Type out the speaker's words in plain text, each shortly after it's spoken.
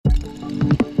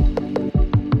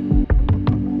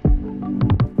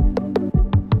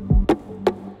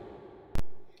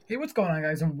what's going on,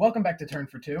 guys, and welcome back to Turn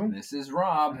for Two. This is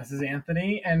Rob. This is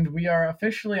Anthony, and we are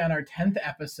officially on our 10th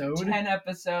episode. 10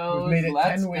 episodes. We've made it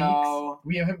Let's 10 weeks. Go.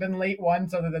 We haven't been late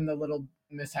once, other than the little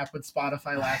mishap with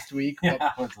Spotify last week. Yeah,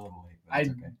 but I was a little late.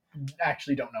 I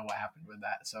actually don't know what happened with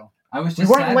that. So I was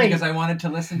just sad because I wanted to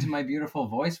listen to my beautiful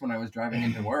voice when I was driving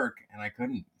into work, and I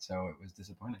couldn't, so it was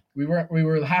disappointing. We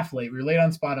were half late. We were late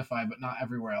on Spotify, but not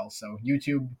everywhere else. So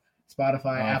YouTube,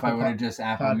 Spotify, Apple. If I would have just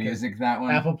Apple Music that one.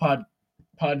 Apple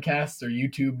Podcasts or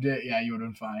YouTubed it, yeah, you would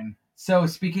have been fine. So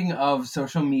speaking of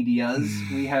social medias,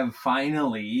 we have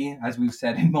finally, as we've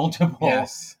said in multiple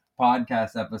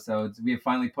podcast episodes, we have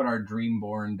finally put our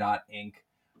Dreamborn.inc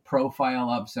profile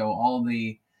up. So all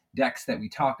the decks that we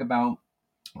talk about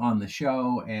on the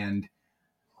show and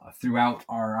throughout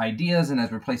our ideas, and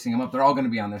as we're placing them up, they're all going to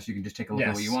be on there, so you can just take a look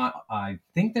at what you want. I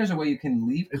think there's a way you can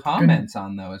leave comments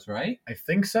on those, right? I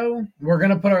think so. We're going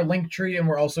to put our link tree, and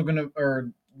we're also going to,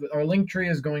 our link tree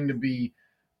is going to be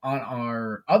on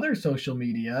our other social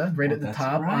media, right at the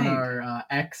top on our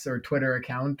X or Twitter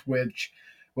account, which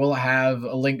will have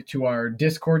a link to our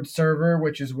Discord server,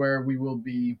 which is where we will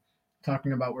be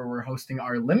talking about where we're hosting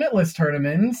our Limitless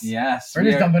tournaments. Yes. We're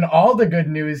just dumping all the good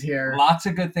news here. Lots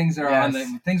of good things are on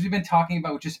the things we've been talking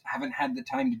about. We just haven't had the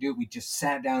time to do it. We just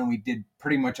sat down and we did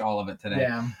pretty much all of it today.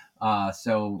 Yeah.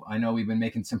 So I know we've been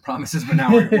making some promises, but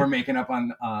now we're making up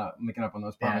on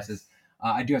those promises. Yes.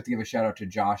 I do have to give a shout out to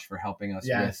Josh for helping us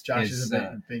with Josh his is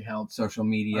a big help. Social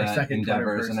media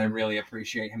endeavors, and I really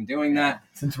appreciate him doing that.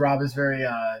 Since Rob is very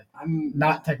I'm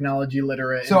not technology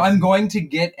literate. So I'm going to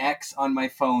get X on my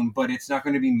phone, but it's not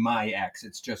going to be my X.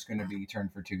 It's just going to be Turn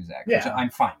for Two's X, which I'm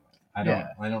fine with.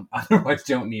 I otherwise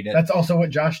don't need it. That's also what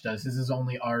Josh does. This is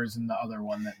only ours and the other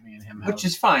one that me and him have. Which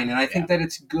is fine. And I think that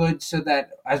it's good so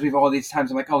that as we've all these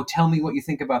times, I'm like, oh, tell me what you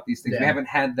think about these things. We haven't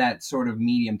had that sort of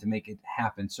medium to make it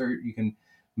happen. So you can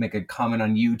make a comment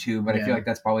on YouTube, but I feel like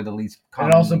that's probably the least common.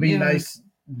 It'd also be nice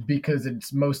because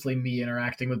it's mostly me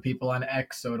interacting with people on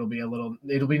X, so it'll be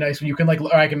nice when you can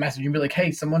or I can message you and be like,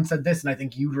 hey, someone said this, and I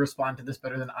think you'd respond to this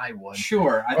better than I would.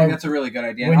 Sure, I think that's a really good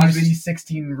idea. When you see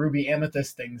 16 Ruby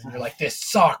Amethyst things, and you're like, this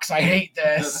sucks, I hate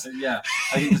this. I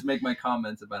can just make my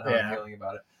comments about how I'm feeling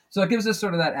about it. So it gives us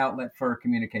sort of that outlet for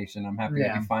communication. I'm happy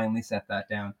that we finally set that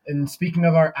down. And speaking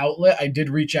of our outlet, I did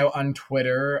reach out on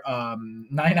Twitter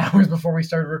 9 hours before we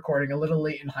started recording, a little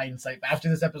late in hindsight. But after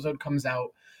this episode comes out,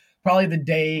 probably the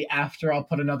day after, I'll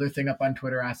put another thing up on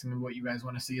Twitter asking me what you guys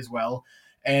want to see as well.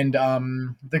 And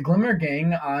the Glimmer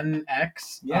Gang on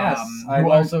X, they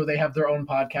have their own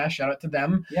podcast. Shout out to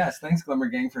them. Yes, thanks Glimmer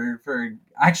Gang for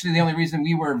actually the only reason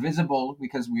we were visible,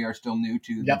 because we are still new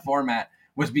to the format,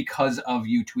 was because of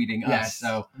you tweeting us.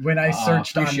 So when I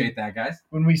searched appreciate that, guys.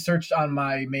 When we searched on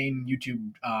my main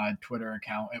YouTube Twitter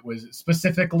account, it was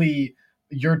specifically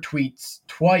your tweets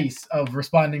twice of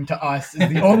responding to us is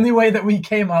the only way that we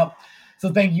came up. So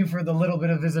thank you for the little bit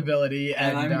of visibility.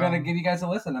 And I'm going to give you guys a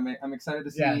listen. I'm excited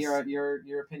to see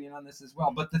your opinion on this as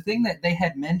well. But the thing that they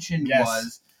had mentioned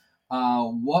was,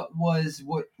 tell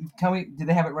me, did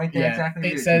they have it right there exactly?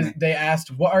 It says, they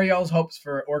asked, what are y'all's hopes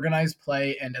for organized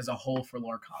play and as a whole for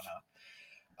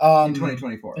Lorcana? In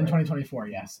 2024. In 2024,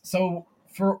 yes. So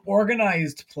for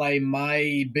organized play,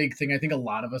 my big thing, I think a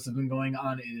lot of us have been going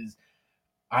on, is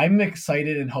I'm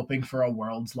excited and hoping for a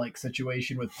Worlds-like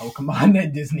situation with Pokemon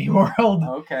at Disney World.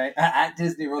 Okay. At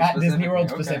Disney World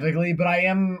specifically. But I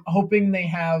am hoping they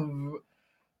have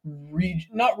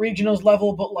not regionals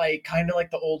level, but kind of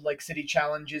like the old city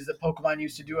challenges that Pokemon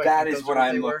used to do. That is what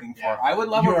I'm looking for. I would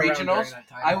love a regionals.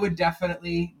 I would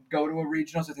definitely go to a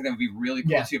regionals. I think that would be really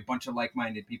cool to see a bunch of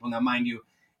like-minded people. Now, mind you,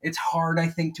 it's hard, I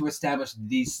think, to establish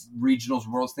these regionals,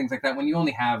 worlds, things like that when you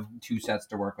only have 2 sets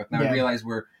to work with. Now, I realize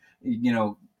we're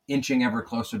inching ever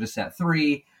closer to set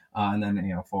 3, and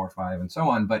then 4, 5, and so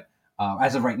on. But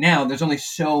as of right now, there's only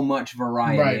so much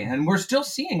variety, and we're still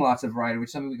seeing lots of variety, which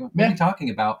is something we'll be talking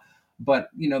about. But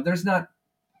there's not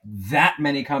that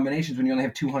many combinations when you only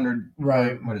have 200.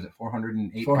 Right? What is it?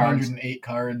 408. 408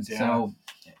 cards. Yeah. So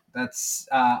that's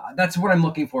what I'm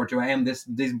looking forward to. I am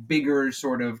these bigger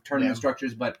sort of tournament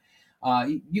structures, but.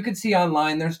 You can see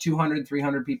online there's 200,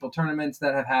 300 people tournaments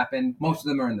that have happened. Most of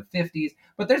them are in the 50s,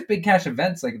 but there's big cash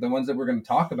events like the ones that we're going to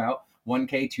talk about,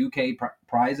 1K, 2K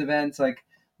prize events. Like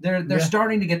they're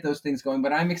starting to get those things going,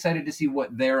 but I'm excited to see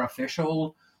what their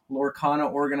official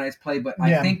Lorcana organized play. But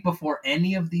I think before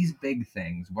any of these big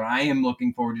things, what I am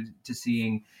looking forward to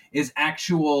seeing is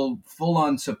actual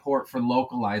full-on support for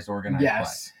localized organized play.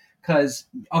 Because,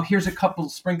 here's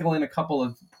sprinkle in a couple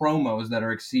of promos that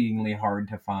are exceedingly hard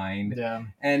to find. Yeah.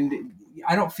 And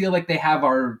I don't feel like they have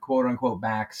our quote-unquote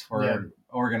backs for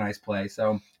organized play.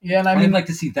 So yeah, and I I'd mean, like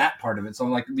to see that part of it. So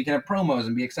like we can have promos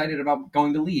and be excited about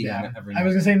going to league every night. I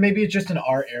was gonna say maybe it's just an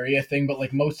our area thing, but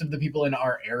like most of the people in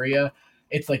our area,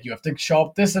 it's like you have to show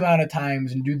up this amount of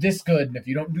times and do this good, and if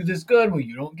you don't do this good, well,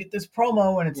 you don't get this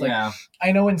promo. And it's like,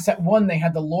 I know in set 1 they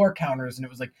had the lore counters, and it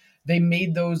was like they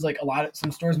made those like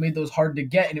some stores made those hard to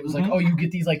get, and it was like, oh, you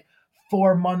get these like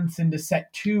 4 months into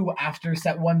set 2 after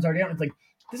set 1's already out. It's like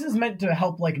this is meant to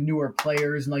help like newer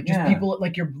players and like just people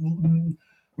like your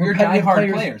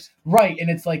diehard players, right? And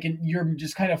it's like you're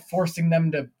just kind of forcing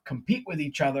them to compete with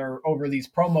each other over these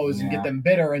promos and get them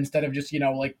bitter instead of just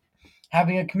like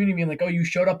having a community being like, oh, you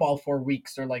showed up all 4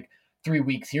 weeks or like 3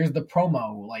 weeks. Here's the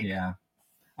promo. Like,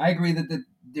 I agree that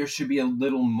there should be a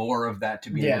little more of that to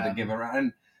be able to give around.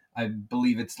 And I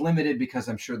believe it's limited because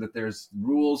I'm sure that there's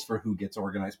rules for who gets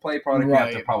organized play product. You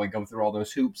have to probably go through all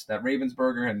those hoops that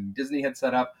Ravensburger and Disney had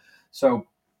set up. So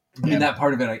I mean, that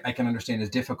part of it I can understand is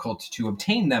difficult to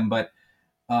obtain them, but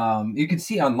you can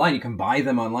see online, you can buy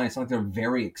them online. It's not like they're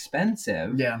very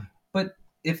expensive. Yeah. But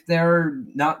if they're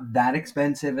not that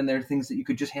expensive and they're things that you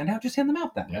could just hand out, just hand them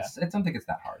out then. I don't think it's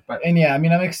that hard. But I mean,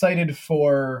 I'm excited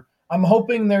I'm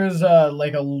hoping there's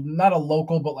like not a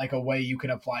local, but like a way you can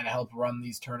apply to help run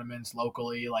these tournaments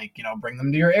locally, like, bring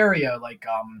them to your area, like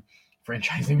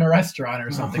franchising a restaurant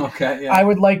or something. Okay, I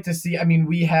would like to see, I mean,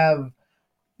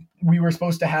 we were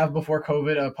supposed to have before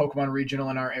COVID a Pokemon regional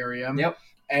in our area. Yep.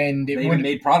 And they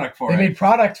made product for it. They made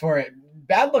product for it.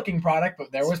 Bad looking product,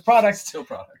 but there was product. Still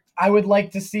product. I would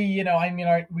like to see, I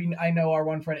know our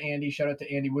one friend Andy, shout out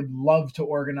to Andy, would love to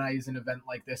organize an event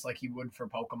like this, like he would for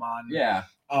Pokemon. Yeah.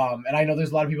 And I know there's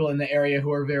a lot of people in the area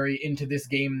who are very into this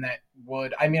game that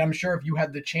would. I mean, I'm sure if you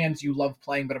had the chance, you love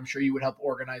playing, but I'm sure you would help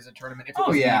organize a tournament if it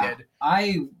was needed.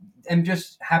 I am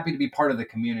just happy to be part of the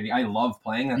community. I love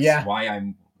playing. That's why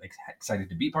I'm excited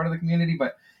to be part of the community.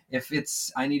 But if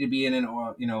I need to be in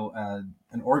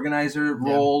an organizer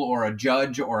role or a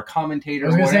judge or a commentator, I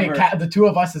was going to say the two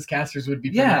of us as casters would be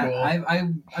pretty cool.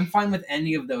 I'm fine with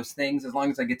any of those things as long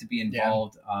as I get to be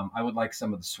involved. I would like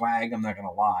some of the swag. I'm not going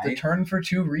to lie. The Turn for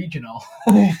 2 regional.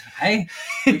 Hey,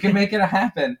 we can make it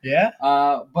happen. Yeah.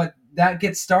 But that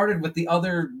gets started with the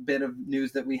other bit of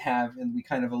news that we have, and we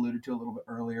kind of alluded to a little bit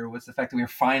earlier, was the fact that we are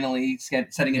finally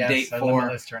setting a date for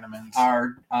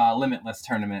our Limitless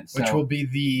tournament. Which will be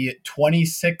the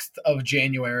 26th of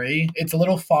January. It's a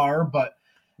little far, but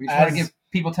we try to give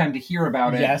people time to hear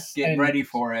about it, get ready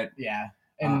for it. Yeah.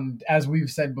 And as we've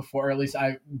said before, or at least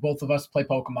both of us play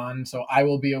Pokemon, so I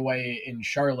will be away in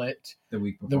Charlotte the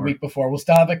week before. We'll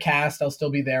still have a cast. I'll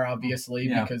still be there, obviously,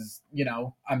 because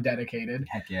I'm dedicated.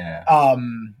 Heck yeah.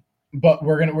 But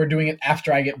we're doing it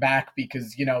after I get back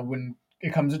because when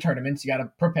it comes to tournaments, you got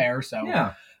to prepare. So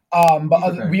yeah.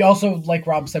 We also, like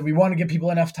Rob said, we want to give people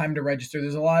enough time to register.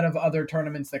 There's a lot of other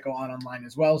tournaments that go on online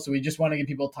as well, so we just want to give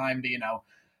people time to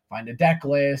find a deck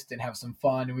list and have some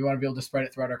fun, and we want to be able to spread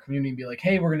it throughout our community and be like,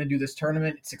 hey, we're going to do this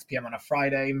tournament at 6 p.m. on a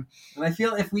Friday. And I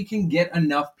feel if we can get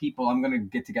enough people, I'm going to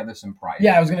get together some prizes.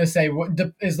 Yeah, I was going to say,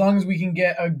 as long as we can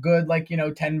get a good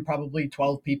 10, probably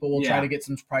 12 people, we'll try to get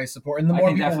some prize support. And the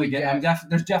more people we get,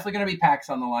 there's definitely going to be packs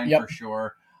on the line for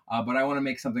sure. But I want to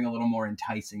make something a little more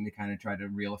enticing to kind of try to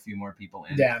reel a few more people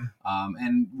in. Yeah.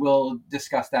 And we'll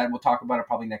discuss that. We'll talk about it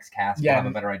probably next cast. We'll have a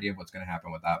better idea of what's going to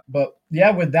happen with that. But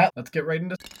yeah, with that, let's get right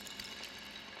into.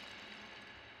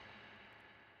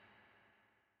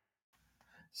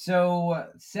 So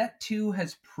set 2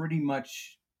 has pretty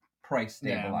much price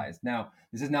stabilized. Now,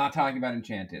 this is not talking about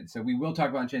Enchanted. So we will talk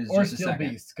about Enchanted in just a second. Or Steel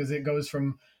Beast, because it goes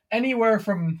from anywhere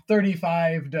from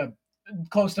 35 to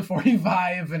close to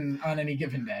 45 and on any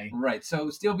given day. Right. So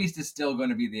Steel Beast is still going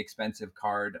to be the expensive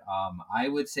card. I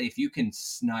would say if you can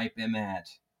snipe him at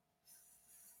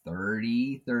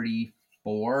 30,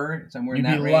 34, somewhere in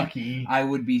that range, lucky. I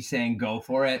would be saying go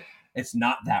for it. It's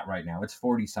not that right now. It's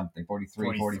 40 something,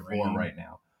 43, 44 right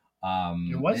now.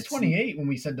 It was 28 when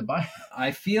we said to buy.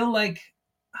 I feel like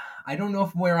I don't know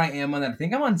where I am on that. I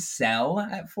think I'm on sell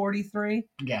at 43.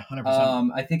 Yeah, 100%.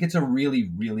 I think it's a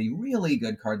really, really, really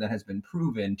good card that has been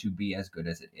proven to be as good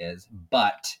as it is.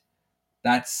 But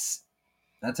that's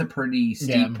a pretty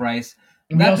steep price.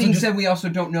 And that being said, we also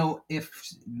don't know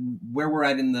where we're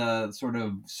at in the sort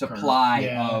of supply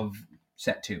of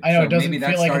set 2. I know, so it doesn't maybe feel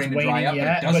that's like starting it's to dry up, yet,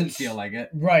 but it doesn't feel like it.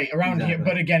 Right, around here.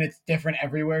 But again, it's different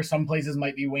everywhere. Some places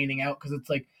might be waning out because it's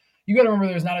like, you got to remember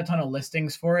there's not a ton of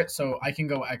listings for it, so I can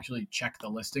go actually check the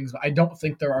listings. But I don't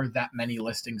think there are that many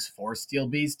listings for Steel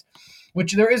Beast,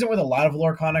 which there isn't with a lot of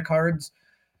Lorcana cards.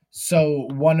 So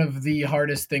one of the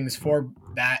hardest things for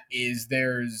that is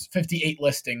there's 58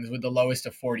 listings with the lowest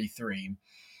of 43.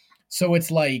 So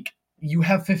it's like you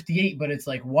have 58, but it's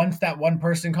like once that one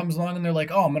person comes along and they're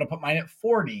like, oh, I'm going to put mine at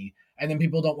 40, and then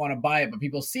people don't want to buy it, but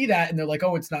people see that and they're like,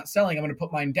 oh, it's not selling, I'm going to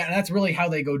put mine down. And that's really how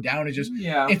they go down. Is just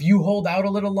if you hold out a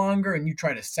little longer and you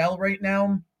try to sell right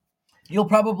now, you'll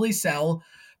probably sell.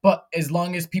 But as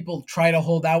long as people try to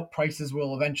hold out, prices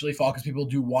will eventually fall because people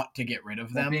do want to get rid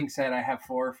of them. That being said, I have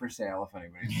 4 for sale if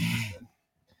anybody's interested.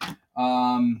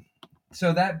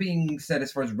 So that being said,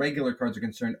 as far as regular cards are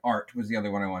concerned, Art was the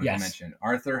other one I wanted to mention.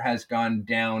 Arthur has gone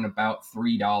down about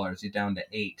 $3. He's down to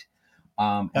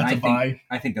 $8. That's a buy.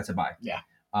 I think that's a buy. Yeah.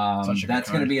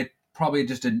 That's going to be probably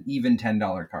just an even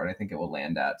 $10 card. I think it will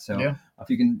land at. So if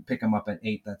you can pick them up at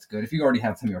 8, that's good. If you already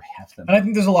have them, you already have them. And I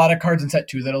think there's a lot of cards in set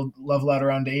 2 that'll level out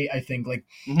around 8. I think like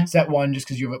set 1, just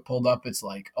because you have it pulled up, it's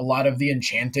like a lot of the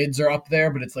Enchanteds are up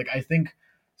there, but it's like I think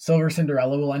Silver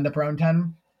Cinderella will end up around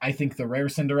 10. I think the Rare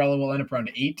Cinderella will end up around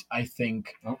 8. I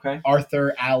think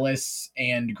Arthur, Alice,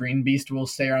 and Green Beast will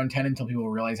stay around 10 until people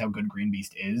realize how good Green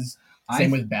Beast is.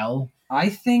 Same with Belle. I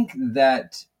think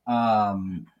that a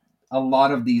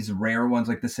lot of these rare ones,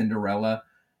 like the Cinderella,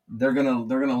 they're gonna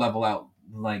level out.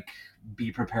 Like, Be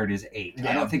Prepared is 8. Yeah.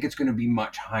 I don't think it's going to be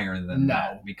much higher than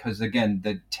that because again,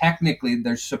 technically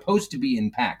they're supposed to be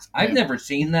in packs. I've never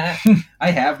seen that.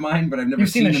 I have mine, but I've never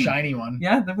seen a shiny one.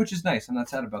 Yeah, which is nice. I'm not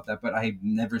sad about that, but I've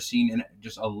never seen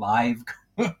just a live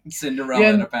Cinderella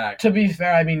in a pack. To be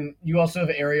fair, I mean, you also have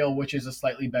Ariel, which is a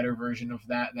slightly better version of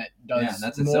that does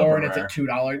that's more, and it's at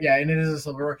 $2. Yeah, and it is a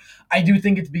silver. I do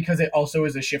think it's because it also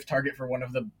is a shift target for one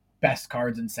of the best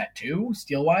cards in set 2,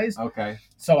 steel wise. Okay.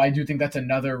 So I do think that's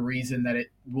another reason that it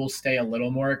will stay a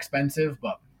little more expensive,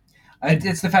 but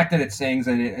it's the fact that it sings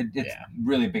that it's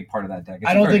really a big part of that deck.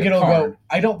 I don't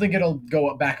think it'll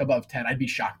go back above 10. I'd be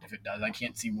shocked if it does. I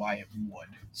can't see why it would.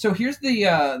 So here's the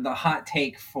hot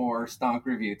take for Stonk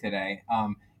Review today.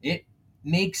 It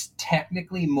makes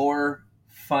technically more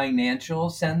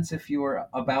financial sense if you were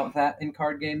about that in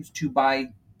card games to buy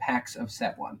packs of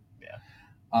set 1.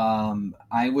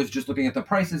 I was just looking at the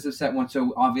prices of set 1.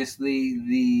 So obviously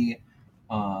the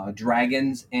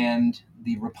dragons and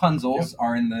the Rapunzels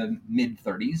are in the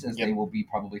mid-30s, as they will be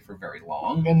probably for very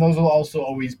long. And those will also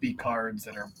always be cards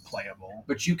that are playable.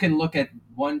 But you can look at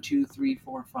 1, 2, 3,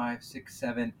 4, 5, 6,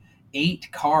 7, 8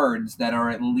 cards that are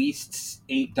at least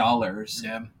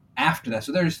 $8 after that.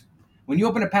 So when you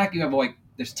open a pack, you have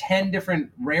there's 10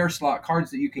 different rare slot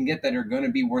cards that you can get that are going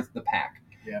to be worth the pack.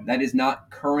 Yeah. That is not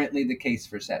currently the case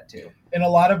for set 2. And a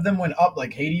lot of them went up.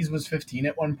 Like Hades was 15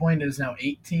 at one point. It is now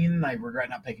 18. I regret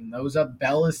not picking those up.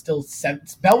 Belle is still 7.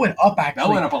 Belle went up, actually.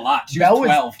 Belle went up a lot. She was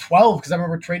 12. Was 12 because I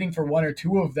remember trading for 1 or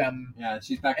 2 of them. Yeah,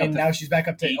 she's back up and now she's back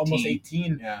up to 18. Almost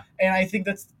 18. Yeah. And I think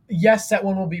set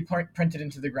 1 will be printed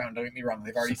into the ground. Don't get me wrong.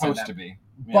 They've already said that. Supposed to be.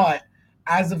 Yeah. But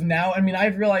as of now, I mean,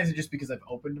 I've realized it just because I've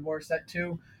opened more set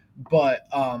 2. But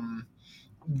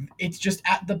it's just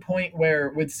at the point where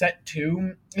with set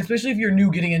 2, especially if you're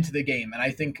new getting into the game, and I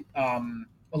think a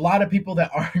lot of people that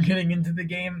are getting into the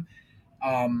game,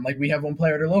 like we have one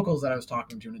player at our locals that I was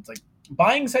talking to, and it's like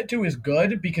buying set 2 is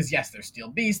good because yes, there's Steel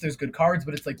Beast, there's good cards,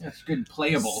 but it's like it's good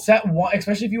playable. Set 1,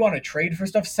 especially if you want to trade for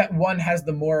stuff, set 1 has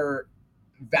the more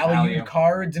valued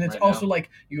cards, and it's also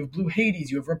like you have Blue Hades,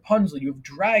 you have Rapunzel, you have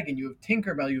Dragon, you have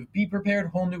Tinkerbell, you have Be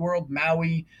Prepared, Whole New World,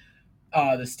 Maui,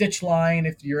 the Stitch line,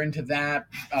 if you're into that,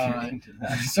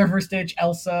 Surfer Stitch,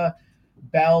 Elsa,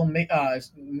 Belle,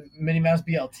 Minnie Mouse,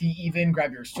 BLT, even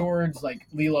Grab Your Swords, like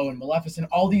Lilo and Maleficent,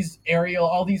 all these Ariel,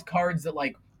 all these cards that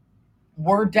like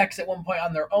were decks at one point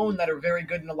on their own that are very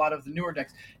good in a lot of the newer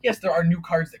decks. Yes, there are new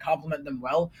cards that complement them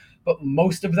well, but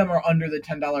most of them are under the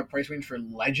 $10 price range for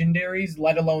legendaries,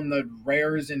 let alone the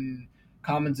rares and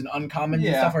commons and uncommons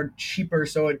and stuff are cheaper.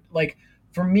 So it like,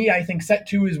 for me, I think set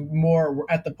 2 is more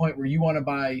at the point where you want to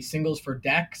buy singles for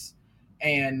decks,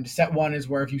 and set 1 is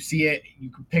where if you see it, you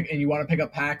can pick, and you want to pick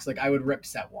up packs. Like I would rip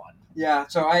set 1. Yeah,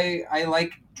 so I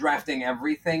like drafting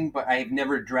everything, but I've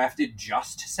never drafted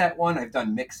just set 1. I've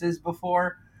done mixes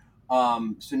before,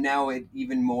 so now it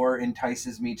even more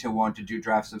entices me to want to do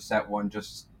drafts of set 1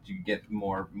 just to get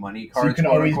more money cards. So you can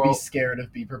always be scared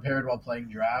of Be Prepared while playing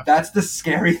draft. That's the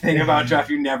scary thing about draft.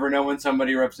 You never know when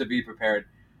somebody rips a Be Prepared.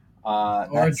 Or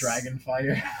a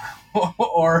Dragonfire.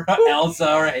 or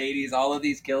Elsa or Hades, all of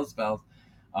these kill spells.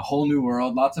 A Whole New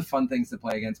World, lots of fun things to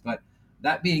play against. But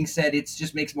that being said, it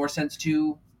just makes more sense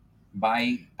to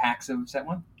buy packs of set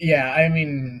 1. Yeah, I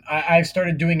mean, I've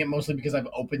started doing it mostly because I've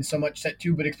opened so much set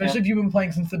 2, but especially if you've been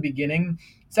playing since the beginning,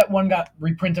 set 1 got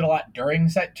reprinted a lot during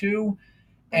set 2.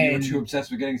 And you were too obsessed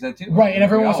with getting set 2? Right, and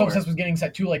everyone was so obsessed with getting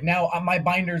set 2. Like now, my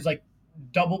binder's like,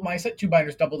 my set 2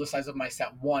 binder's double the size of my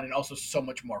set 1 and also so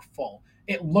much more full.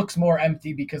 It looks more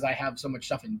empty because I have so much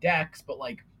stuff in decks, but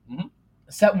like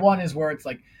set 1 is where it's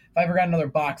like, if I ever got another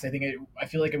box, I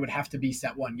feel like it would have to be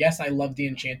set 1. Yes, I love the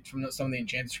enchant from some of the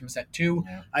enchants from set 2.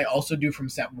 Yeah. I also do from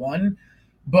set 1,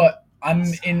 but I'm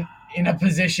in a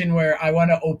position where I want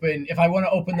to open. If I want to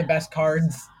open the best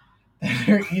cards that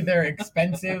are either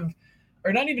expensive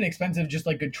or not even expensive, just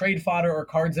like good trade fodder or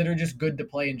cards that are just good to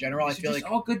play in general. These I feel just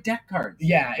like all good deck cards.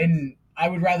 Yeah, and I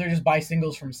would rather just buy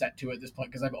singles from set 2 at this point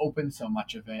because I've opened so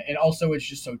much of it, and also it's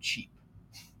just so cheap.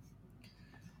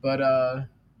 But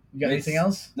you got anything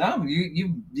else? No,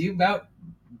 you about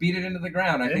beat it into the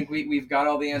ground. I think we've got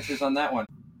all the answers on that one.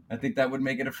 I think that would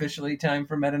make it officially time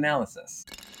for meta-analysis.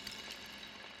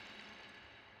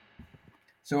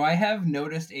 So I have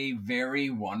noticed a very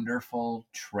wonderful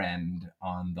trend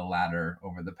on the ladder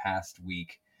over the past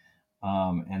week,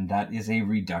 and that is a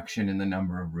reduction in the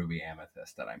number of Ruby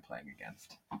Amethyst that I'm playing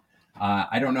against.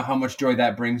 I don't know how much joy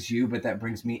that brings you, but that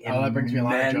brings me immense a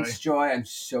lot of joy. I'm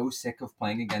so sick of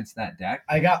playing against that deck.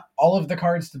 I got all of the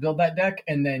cards to build that deck,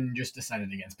 and then just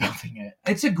decided against building it.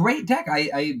 It's a great deck.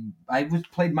 I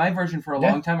played my version for a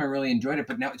long time. I really enjoyed it,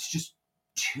 but now it's just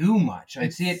too much. I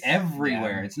see it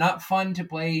everywhere. Yeah. It's not fun to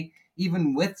play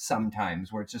even with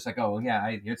sometimes where it's just like, oh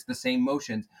yeah, it's the same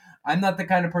motions. I'm not the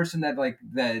kind of person that like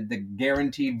the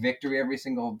guaranteed victory every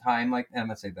single time. Like, I'm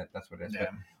not saying that's what it is, but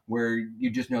where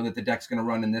you just know that the deck's going to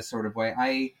run in this sort of way.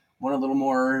 I want a little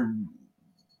more,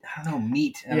 I don't know,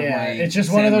 meat. It's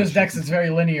just one of those decks that's very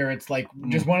linear. It's like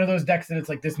just one of those decks that it's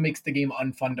like, this makes the game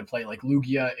unfun to play, like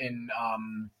Lugia in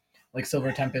like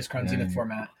Silver Tempest Crown Zenith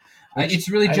format. It's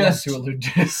really just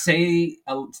stay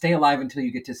alive until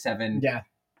you get to 7. Yeah.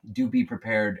 Do be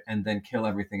prepared, and then kill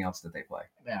everything else that they play.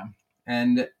 Yeah.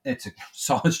 And it's a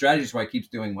solid strategy, so it keeps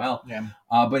doing well. Yeah.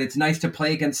 But it's nice to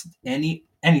play against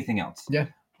anything else. Yeah.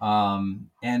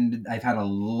 And I've had a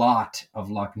lot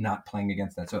of luck not playing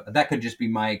against that. So that could just be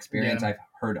my experience. Yeah. I've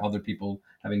heard other people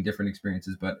having different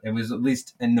experiences, but it was at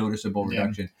least a noticeable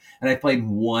reduction. And I played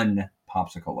one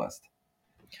popsicle list.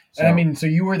 So, and I mean, so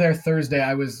you were there Thursday.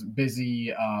 I was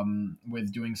busy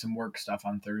with doing some work stuff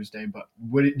on Thursday, but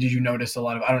did you notice a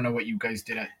lot of, I don't know what you guys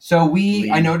did at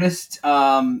I noticed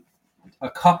a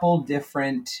couple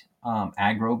different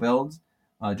aggro builds.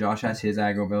 Josh has his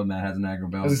aggro build. Matt has an aggro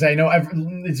build. I was going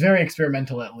to say, it's very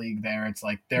experimental at League there. It's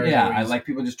like I like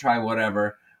people just try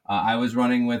whatever. I was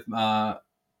running with Mufasa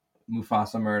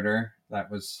Murder. That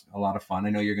was a lot of fun. I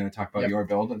know you're going to talk about your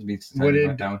build. What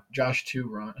did Josh 2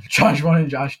 run? Josh 1 and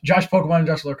Josh Pokemon and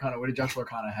Josh Lorcana. What did Josh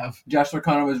Lorcana have? Josh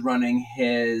Lorcana was running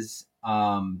his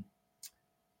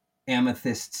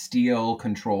Amethyst Steel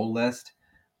control list,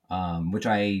 which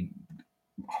I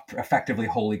effectively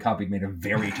wholly copied, made a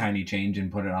very tiny change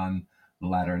and put it on the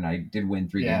ladder, and I did win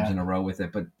 3 games in a row with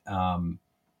it. But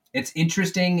it's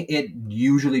interesting. It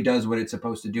usually does what it's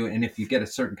supposed to do, and if you get a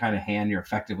certain kind of hand, you're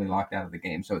effectively locked out of the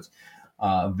game. So it's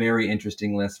a very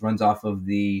interesting list. Runs off of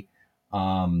the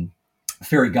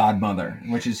Fairy Godmother,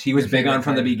 which is he was big on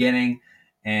from the beginning,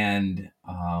 and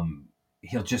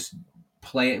he'll just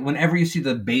play it whenever you see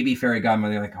the baby Fairy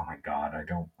Godmother. You're like, oh my god,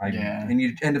 and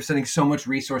you end up sending so much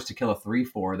resource to kill a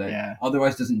 3/4 that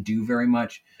otherwise doesn't do very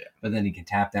much. Yeah. But then he can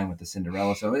tap down with the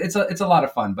Cinderella, so it's a lot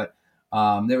of fun. But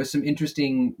there was some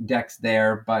interesting decks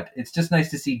there, but it's just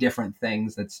nice to see different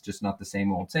things. That's just not the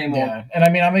same old. Yeah, and I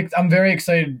mean, I'm very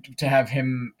excited to have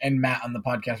him and Matt on the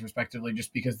podcast respectively,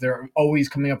 just because they're always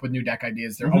coming up with new deck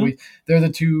ideas. They're probably the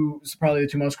two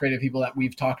most creative people that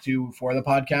we've talked to for the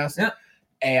podcast. Yeah.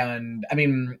 And I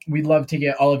mean, we'd love to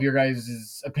get all of your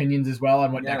guys' opinions as well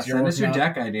on what decks you're working on. Send us your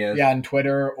deck ideas. Yeah, on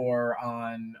Twitter or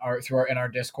in our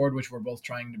Discord, which we're both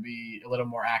trying to be a little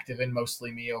more active in.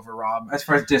 Mostly me over Rob, as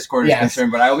far as Discord is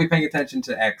concerned, but I will be paying attention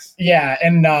to X. Yeah,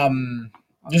 and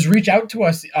just reach out to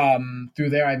us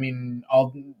through there. I mean,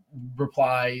 all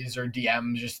replies or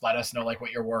DMs, just let us know like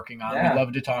what you're working on. We'd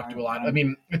love to talk to a lot. I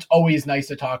mean, it's always nice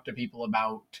to talk to people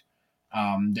about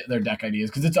their deck ideas,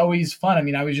 because it's always fun. I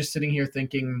mean, I was just sitting here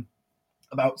thinking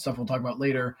about stuff we'll talk about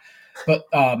later, but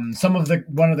one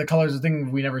of the colors, the thing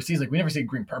we never see is like, we never see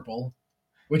green purple,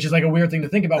 which is like a weird thing to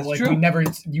think about. That's like true.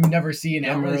 You never see an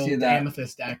emerald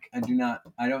amethyst deck.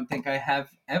 I don't think I have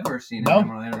ever seen an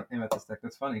emerald amethyst deck.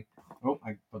 That's funny. Oh,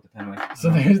 I put the pen away. So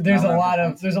there's a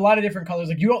lot of different colors.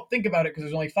 Like, you don't think about it because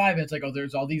there's only 5, and it's like, oh,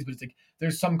 there's all these, but it's like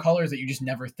there's some colors that you just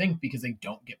never think because they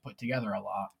don't get put together a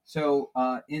lot. So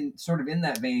in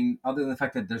that vein, other than the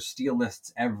fact that there's steel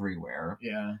lists everywhere,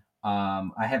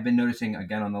 I have been noticing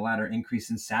again on the ladder increase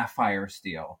in sapphire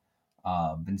steel.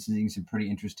 Been seeing some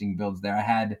pretty interesting builds there. I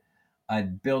had a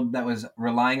build that was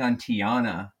relying on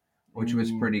Tiana, which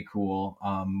was pretty cool.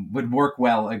 Would work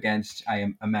well against,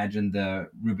 I imagine, the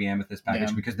Ruby Amethyst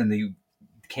package, because then they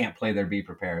can't play their Be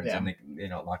Prepared, and they,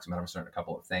 it locks them out of a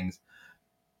couple of things.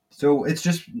 So it's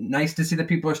just nice to see that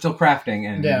people are still crafting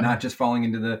and Yeah. not just falling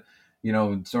into the,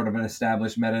 sort of an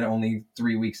established meta only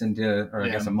 3 weeks into, or I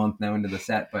guess a month now into the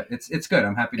set. But it's good.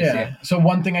 I'm happy to see it. So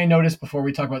one thing I noticed before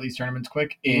we talk about these tournaments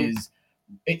quick is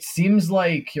it seems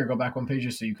like, here, go back one page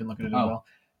just so you can look at it as well.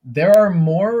 There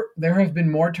have been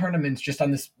more tournaments just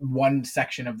on this one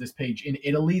section of this page in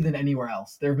Italy than anywhere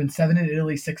else. There have been 7 in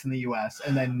Italy, 6 in the US,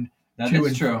 and then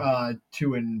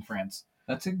two in France.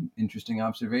 That's an interesting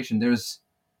observation. There's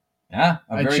a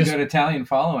very good Italian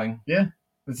following. Yeah.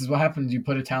 This is what happens. You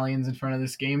put Italians in front of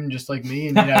this game, just like me,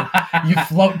 and you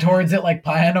float towards it like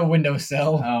pie on a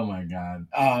windowsill. Oh my god.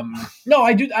 No,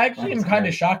 I do. I actually am kind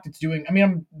of shocked it's doing. I mean,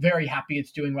 I'm very happy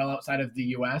it's doing well outside of the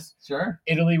U.S. Sure.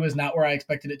 Italy was not where I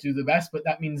expected it to do the best, but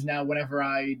that means now whenever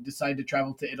I decide to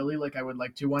travel to Italy, like I would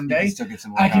like to one day,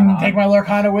 I can take my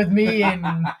Lorcana with me and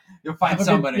you'll find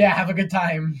somebody. Have a good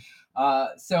time.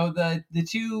 So the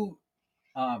two,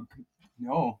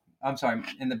 no. I'm sorry.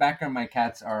 In the background, my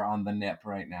cats are on the nip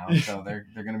right now, so they're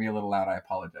going to be a little loud. I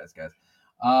apologize, guys.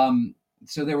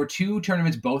 So there were 2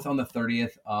 tournaments, both on the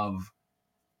 30th of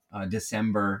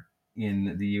December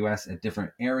in the U.S. at different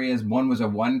areas. One was a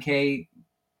 1K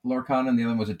Lorcana, and the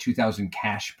other one was a 2,000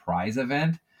 cash prize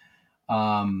event.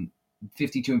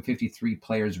 52 and 53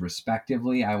 players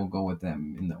respectively. I will go with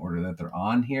them in the order that they're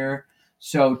on here.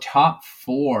 So top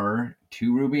 4,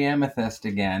 2 Ruby Amethyst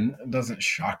again. It doesn't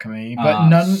shock me, but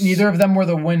neither of them were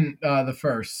the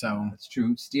first. So that's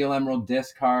true. Steel Emerald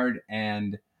Discard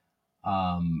and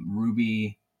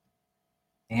Ruby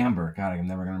Amber. God, I'm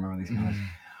never gonna remember these colors.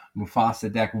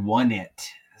 Mufasa deck won it.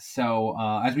 So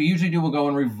as we usually do, we'll go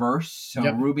in reverse. So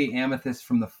Ruby Amethyst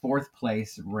from the 4th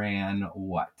place ran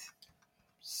what?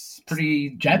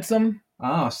 Pretty Jetsam.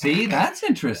 Oh, see, that's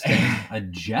interesting. A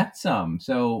Jetsam.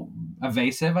 So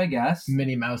evasive, I guess.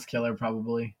 Minnie Mouse Killer,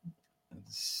 probably.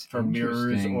 For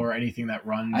mirrors or anything that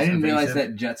runs. I didn't realize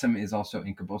that Jetsam is also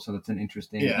inkable, so that's an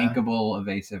interesting inkable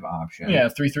evasive option. Yeah,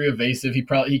 3/3 evasive.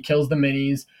 He kills the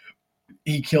minis.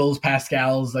 He kills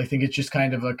Pascals. I think it's just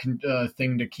kind of a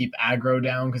thing to keep aggro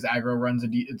down because aggro runs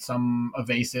some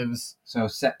evasives. So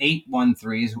set 8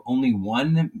 1/3s, only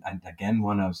one. Again,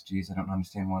 one of. Geez, I don't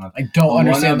understand one of. I don't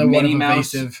understand the one of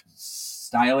evasive.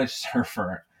 Stylish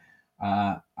Surfer.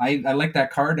 I like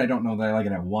that card. I don't know that I like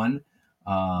it at 1.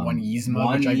 1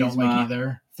 Yzma, which I don't like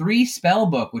either. 3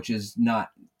 Spellbook, which is not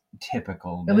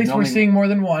typical. At least we're seeing more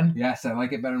than 1. Yes, I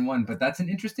like it better than 1, but that's an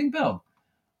interesting build.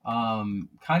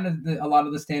 Kind of a lot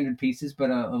of the standard pieces,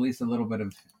 but at least a little bit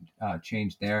of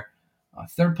change there.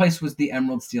 3rd place was the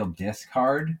Emerald Steel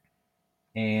Discard,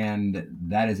 and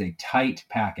that is a tight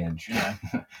package. Yeah.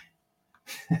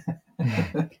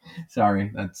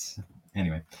 Sorry,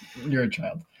 anyway. You're a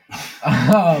child.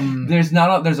 There's a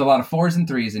lot of 4s and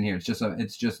 3s in here.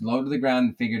 It's just low to the ground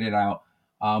and figured it out.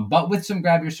 But with some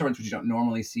grab your swords, which you don't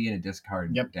normally see in a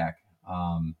discard deck.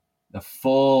 The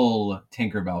full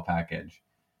Tinkerbell package.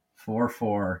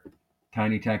 4/4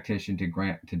 Tiny Tactician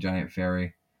to Giant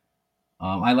Fairy.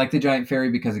 I like the Giant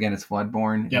Fairy because, again, it's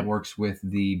Floodborn. It works with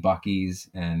the Buckies,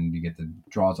 and you get the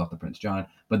draws off the Prince John.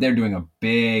 But they're doing a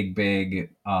big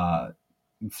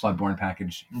Floodborn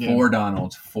package. 4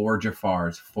 Donalds, 4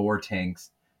 Jafars, 4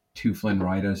 Tanks, 2 Flynn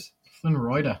Ridas. Flynn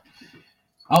Rida.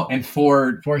 Oh, and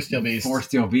 4 Steel Beasts. 4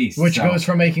 Steel Beasts. Which goes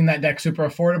from making that deck super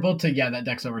affordable to, that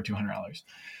deck's over $200.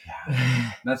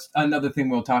 Yeah. That's another thing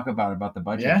we'll talk about the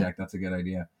budget deck. That's a good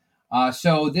idea.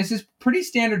 So this is pretty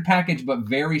standard package, but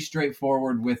very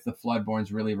straightforward with the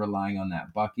Floodborns really relying on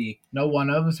that Bucky. No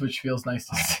one-ofs, which feels nice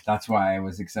to see. That's why I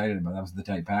was excited about that. Was the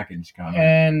tight package, Connor.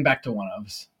 And back to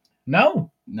one-ofs.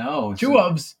 No.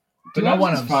 2-ofs. But no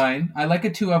one is fine. I like a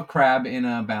 2-of Crab in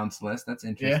a bounce list. That's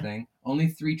interesting. Yeah. Only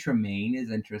 3 Tremaine is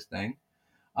interesting.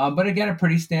 But again, a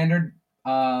pretty standard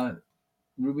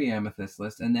Ruby Amethyst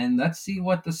list. And then let's see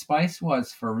what the spice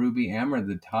was for Ruby Amber,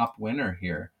 the top winner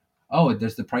here. Oh,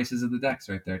 there's the prices of the decks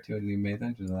right there, too. I didn't even pay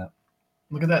attention to that.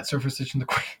 Look at that, Surfer Stitch and the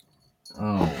Queen.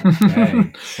 Oh,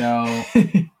 okay. So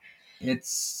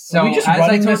it's as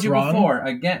I told you before,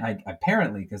 again,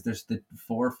 apparently, because there's the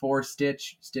 4/4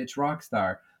 Stitch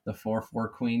Rockstar, the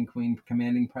 4/4 Queen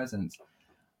Commanding Presence.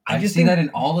 I see that in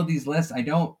all of these lists. I'm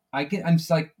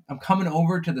coming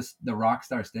over to the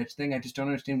Rockstar Stitch thing. I just don't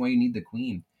understand why you need the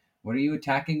Queen. What are you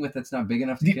attacking with that's not big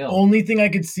enough to kill? The only thing I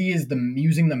could see is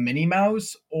using the Minnie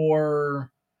Mouse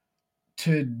or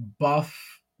to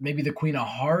buff maybe the Queen of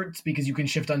Hearts because you can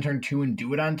shift on turn 2 and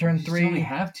do it on turn 3. You only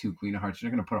have 2 Queen of Hearts. You're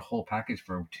not going to put a whole package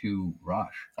for 2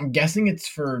 Rush. I'm guessing it's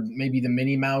for maybe the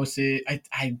Minnie Mouse. I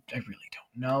really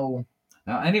don't know.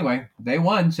 Anyway, they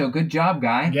won, so good job,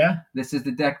 guy. Yeah. This is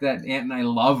the deck that Ant and I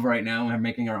love right now, and we're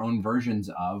making our own versions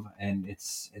of, and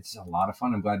it's a lot of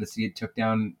fun. I'm glad to see it took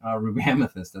down Ruby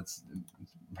Amethyst. It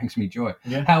brings me joy.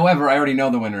 Yeah. However, I already know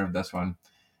the winner of this one.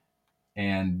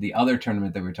 And the other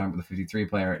tournament that we were talking about, the 53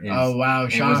 player, is oh wow,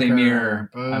 it was a mirror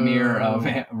of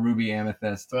Boo. Ruby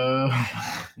Amethyst. Boo.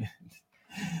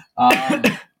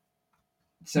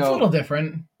 So it's a little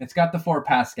different. It's got the 4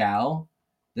 Pascal.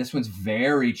 This one's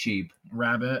very cheap.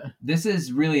 Rabbit. This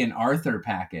is really an Arthur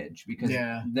package because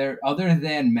they're other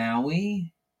than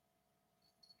Maui.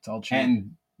 It's all cheap.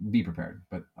 And be prepared,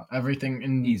 but everything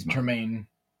in Tremaine.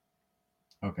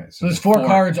 Okay, so there's 4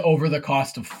 cards over the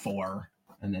cost of 4.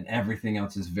 And then everything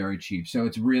else is very cheap. So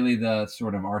it's really the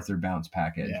sort of Arthur bounce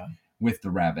package with the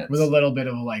rabbits. With a little bit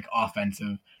of like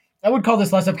offensive. I would call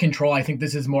this less of control. I think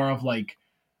this is more of like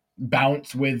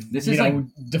bounce with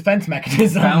like defense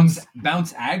mechanisms.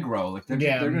 Bounce aggro. Like they're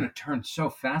going to turn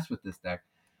so fast with this deck.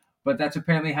 But that's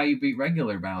apparently how you beat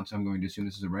regular bounce. I'm going to assume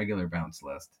this is a regular bounce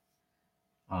list.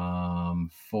 4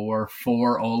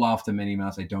 Olaf the Minnie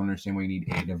Mouse. I don't understand why you need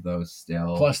 8 of those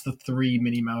still. Plus the 3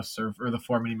 Minnie Mouse or the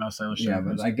 4 Minnie Mouse Sailor. Yeah,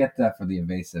 but I get that for the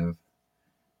evasive.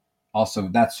 Also,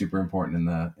 that's super important in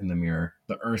the mirror.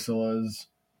 The Ursula's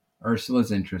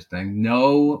interesting.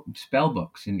 No spell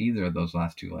books in either of those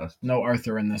last 2 lists. No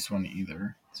Arthur in this one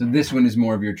either. So this one is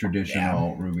more of your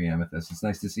traditional Ruby Amethyst. It's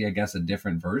nice to see, I guess, a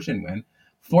different version win.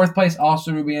 4th place,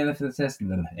 also Ruby Amethyst. Back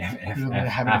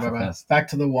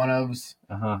to the one-ofs.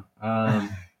 I'm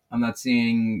not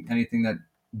seeing anything that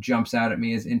jumps out at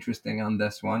me as interesting on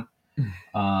this one.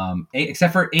 8,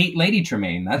 except for 8 Lady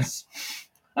Tremaine.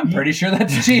 I'm pretty sure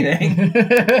that's cheating.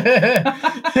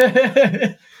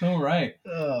 All right.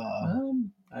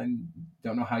 I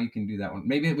don't know how you can do that one.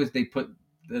 Maybe it was they put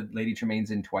the Lady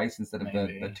Tremaines in twice instead of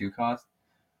the 2 cost.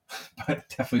 But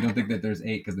definitely don't think that there's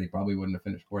 8 because they probably wouldn't have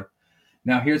finished 4th.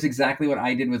 Now, here's exactly what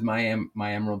I did with my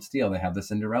Emerald Steel. They have the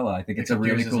Cinderella. I think it's a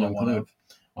really cool include.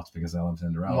 Well, it's because I love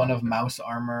Cinderella. One of Mouse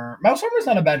Armor. Mouse Armor is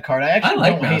not a bad card. I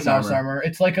don't hate Mouse Armor.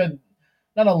 It's like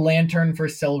not a lantern for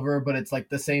silver, but it's like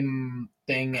the same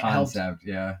thing. Concept,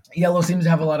 yeah. Yellow seems to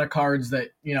have a lot of cards that,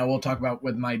 we'll talk about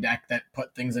with my deck that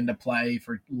put things into play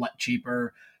for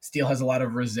cheaper. Steel has a lot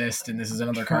of resist, and this is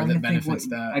another card that benefits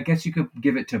that. I guess you could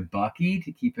give it to Bucky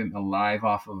to keep him alive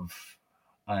off of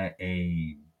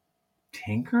a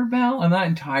Tinkerbell? I'm not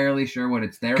entirely sure what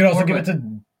it's there for. You could also give it to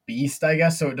Beast, I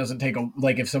guess, so it doesn't take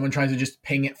if someone tries to just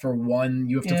ping it for 1,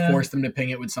 you have to force them to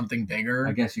ping it with something bigger.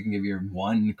 I guess you can give your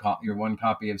one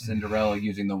copy of Cinderella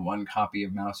using the 1 copy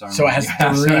of Mouse Armor. So it has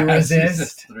 3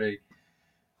 resist. 3.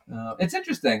 It's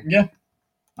interesting. Yeah.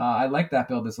 I like that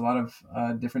build. There's a lot of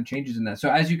different changes in that.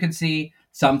 So as you can see,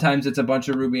 sometimes it's a bunch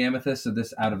of Ruby Amethyst. So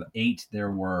this out of 8,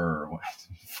 there were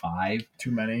 5.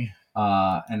 Too many.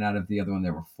 And out of the other one,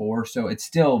 there were 4. So it's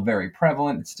still very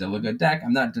prevalent. It's still a good deck.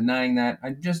 I'm not denying that.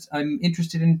 I'm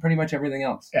interested in pretty much everything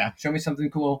else. Yeah. Show me something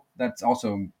cool that's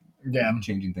also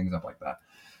changing things up like that.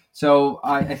 So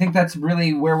I think that's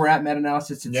really where we're at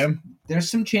meta-analysis. There's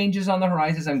some changes on the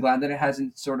horizons. I'm glad that it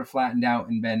hasn't sort of flattened out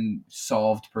and been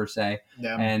solved per se.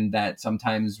 Yeah. And that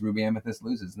sometimes Ruby Amethyst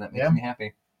loses, and that makes me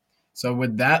happy. So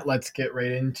with that, let's get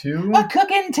right into a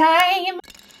cooking time.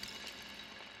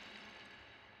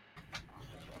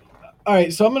 All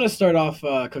right, so I'm going to start off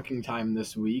cooking time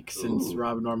this week since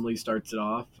Rob normally starts it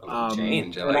off.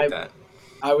 Change, I like that.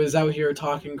 I was out here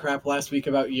talking crap last week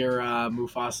about your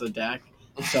Mufasa deck,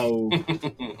 so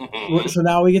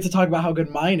now we get to talk about how good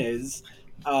mine is.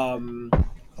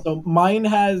 So mine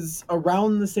has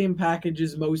around the same package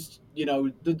as most,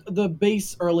 the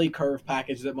base early curve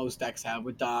package that most decks have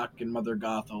with Doc and Mother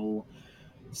Gothel,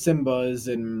 Simba's,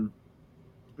 and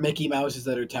Mickey Mouses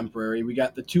that are temporary. We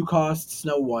got the 2 cost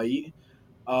Snow White.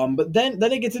 But then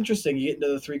it gets interesting. You get into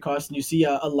the 3 costs and you see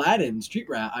Aladdin, Street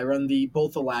Rat. I run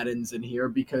both Aladdins in here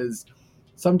because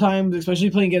sometimes, especially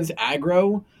playing against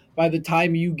aggro, by the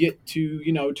time you get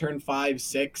to, turn 5,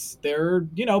 6, they're,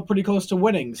 pretty close to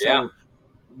winning. So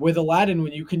with Aladdin,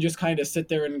 when you can just kind of sit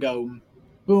there and go,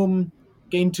 boom,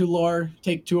 gain 2 lore,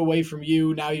 take 2 away from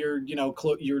you. Now you're,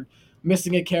 you're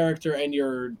missing a character and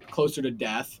you're closer to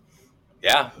death.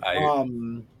 Yeah, I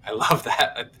love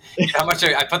that. How much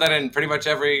I put that in pretty much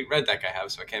every red deck I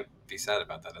have, so I can't be sad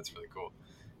about that. That's really cool.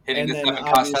 Hitting the 7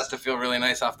 cost has to feel really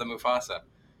nice off the Mufasa.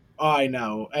 Oh, I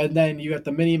know. And then you got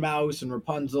the Minnie Mouse and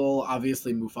Rapunzel.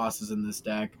 Obviously, Mufasa's in this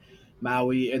deck.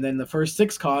 Maui. And then the first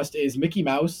 6 cost is Mickey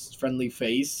Mouse, friendly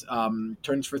face,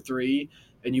 turns for 3,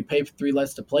 and you pay 3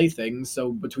 less to play things.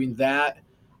 So between that,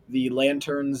 the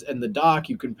lanterns, and the Doc,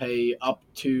 you can pay up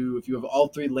to, if you have all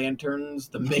 3 lanterns,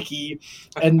 the Mickey,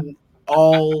 and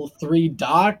all 3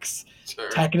 docks. Sure.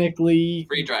 Technically,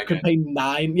 Free dragon. could pay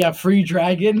 9. Yeah, free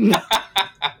dragon.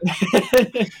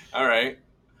 All right.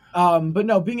 But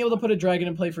no, being able to put a dragon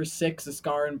in play for 6, a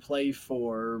Scar in play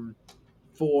for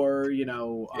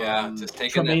just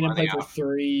taking Tremaine that in play money for off.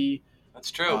 3.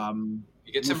 It's true.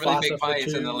 You get some really big Mufasa for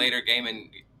buys in the 2. later game, and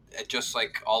just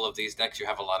like all of these decks, you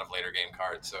have a lot of later game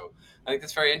cards. So I think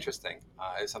that's very interesting.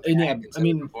 It's something I hadn't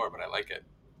considered before, but I like it.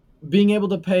 Being able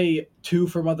to pay 2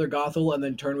 for Mother Gothel and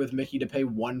then turn with Mickey to pay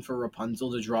 1 for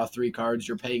Rapunzel to draw 3 cards,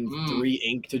 you're paying 3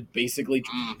 ink to basically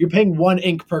you're paying 1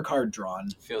 ink per card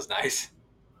drawn. Feels nice.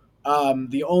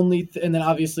 The only and then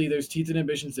obviously there's Teeth and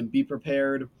Ambitions and Be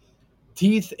Prepared.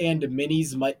 Teeth and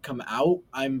Minis might come out.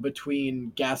 I'm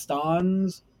between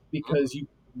Gastons because you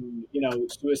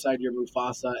suicide your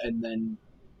Mufasa and then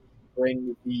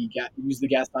use the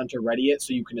Gaston to ready it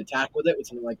so you can attack with it with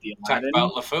something like the Aladdin.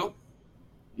 Talk about LeFou?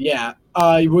 Yeah,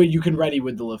 you can ready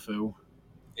with the LeFou.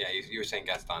 Yeah, you were saying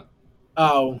Gaston.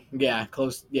 Oh, yeah,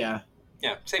 close. Yeah.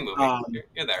 Yeah, same movie.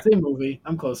 You're there. Same movie.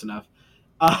 I'm close enough.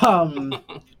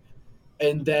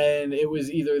 And then it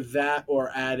was either that or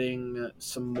adding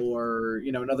some more,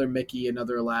 another Mickey,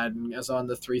 another Aladdin, as on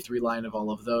the 3/3 line of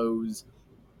all of those,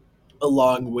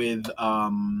 along with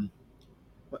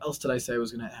what else did I say I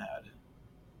was going to add?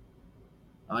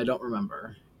 I don't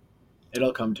remember.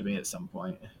 It'll come to me at some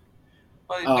point.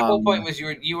 Well, the whole point was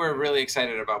you were really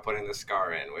excited about putting the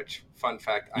Scar in, which, fun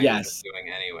fact, I ended up doing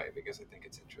anyway because I think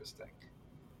it's interesting.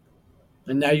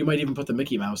 And now you might even put the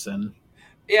Mickey Mouse in.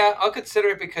 Yeah, I'll consider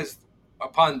it because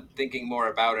upon thinking more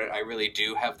about it, I really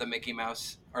do have the Mickey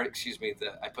Mouse, or excuse me,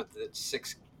 I put the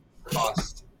 6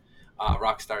 cost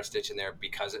Rockstar Stitch in there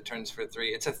because it turns for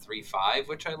 3. It's a 3/5,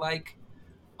 which I like.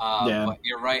 But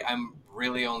you're right. I'm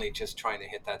really only just trying to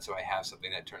hit that so I have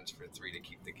something that turns for 3 to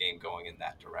keep the game going in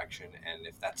that direction. And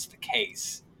if that's the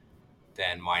case,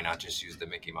 then why not just use the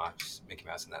Mickey Mouse in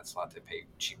that slot to pay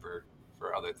cheaper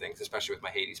for other things, especially with my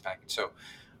Hades package. So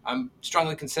I'm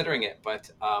strongly considering it,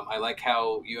 but I like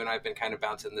how you and I have been kind of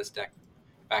bouncing this deck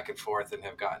back and forth and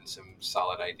have gotten some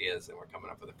solid ideas, and we're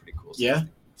coming up with a pretty cool system. Yeah.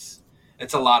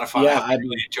 It's a lot of fun. Yeah, I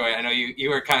really enjoy it. I know you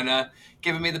were kind of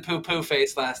giving me the poo-poo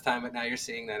face last time, but now you're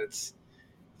seeing that it's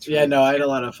really yeah, no, I had a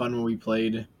lot of fun when we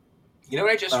played. You know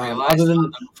what I just realized?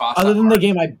 Other than the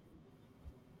game,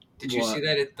 Did you see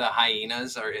that the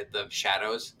hyenas are the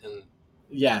shadows?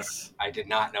 Yes. I did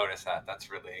not notice that. That's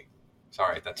really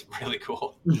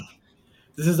cool.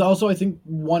 This is also, I think,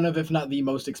 one of, if not the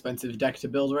most expensive deck to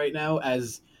build right now,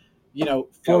 as,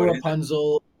 4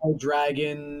 Rapunzel, 4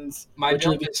 dragons. My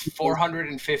build is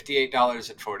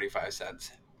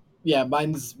 $458.45. Yeah,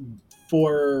 mine's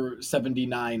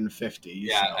 $479.50.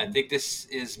 Yeah, so. I think this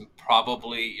is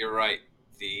probably, you're right,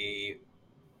 I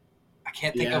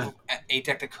can't think of a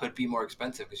deck that could be more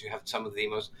expensive because you have some of the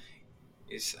most,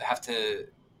 because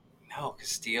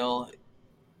Steel...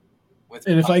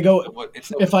 And if I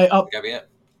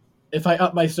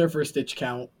up my Surfer Stitch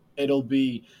count, it'll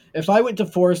be, if I went to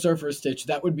 4 Surfer Stitch,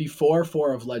 that would be 4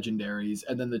 of legendaries,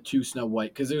 and then the 2 Snow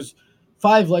White, because there's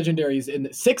 5 legendaries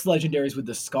and 6 legendaries with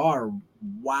the Scar.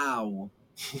 Wow.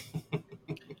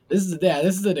 This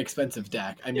is an expensive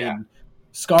deck. I mean,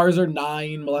 Scars are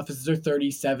 9, Maleficents are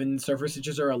 37, Surfer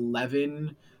Stitches are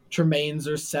 11, Tremaines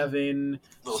are 7,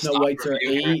 Snow Whites are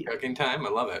 8. Cooking time, I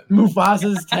love it.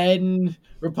 Mufasa's 10,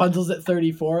 Rapunzel's at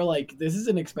 34. Like, this is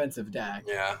an expensive deck.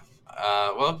 Yeah.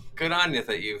 Well, good on you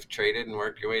that you've traded and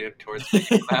worked your way towards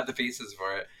have the pieces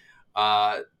for it.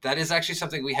 That is actually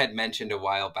something we had mentioned a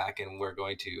while back, and we're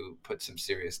going to put some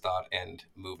serious thought and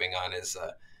moving on is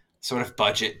sort of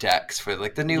budget decks for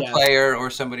like the new player, or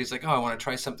somebody's like, oh, I want to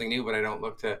try something new, but I don't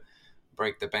look to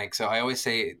break the bank. So I always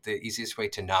say the easiest way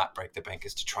to not break the bank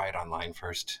is to try it online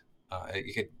first.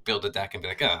 You could build a deck and be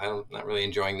like, I'm not really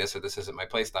enjoying this, or this isn't my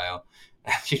play style.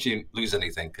 You didn't lose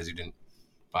anything because you didn't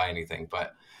buy anything,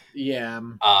 but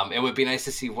it would be nice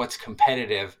to see what's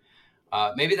competitive.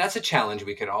 Maybe that's a challenge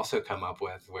we could also come up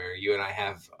with, where you and I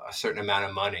have a certain amount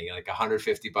of money, like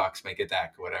 $150, make a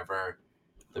deck, whatever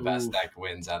the best deck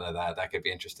wins out of that. That could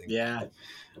be interesting. Yeah.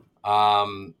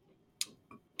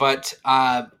 But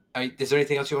is there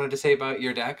anything else you wanted to say about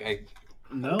your deck?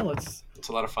 No, it's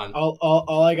a lot of fun.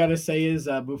 All I gotta say is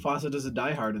Mufasa doesn't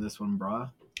die hard in this one, brah.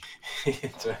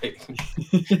 That's right.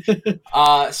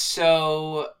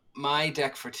 So my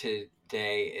deck for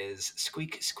today is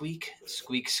Squeak Squeak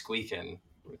Squeak Squeakin',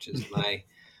 which is my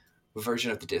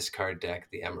version of the discard deck,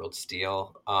 the Emerald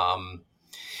Steel.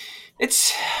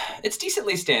 It's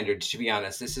decently standard, to be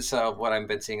honest. This is what I've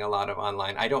been seeing a lot of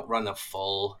online. I don't run the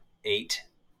full 8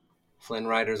 Flynn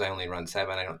Riders. I only run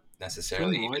 7. I don't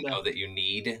necessarily even know that you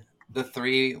need the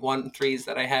 3/1/3s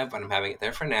that I have, but I'm having it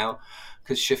there for now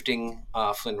because shifting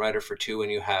Flynn Rider for 2 when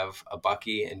you have a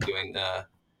Bucky and doing that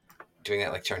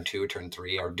like turn 2 or turn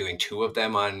 3 or doing 2 of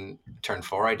them on turn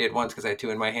 4 I did once because I had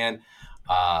 2 in my hand,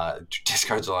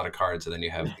 discards a lot of cards, and then you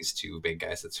have these 2 big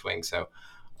guys that swing. So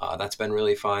that's been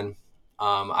really fun.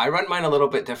 I run mine a little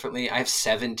bit differently. I have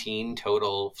 17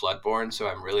 total Floodborn, so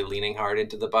I'm really leaning hard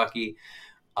into the Bucky.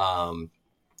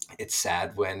 It's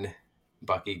sad when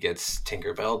Bucky gets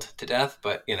Tinkerbelled to death,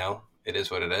 but it is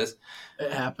what it is.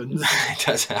 It happens. It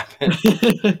does happen.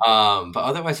 But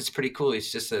otherwise, it's pretty cool.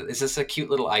 It's just a cute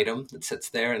little item that sits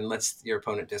there and lets your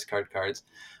opponent discard cards.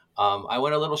 I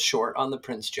went a little short on the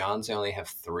Prince Johns. I only have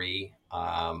 3.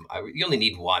 You only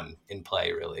need 1 in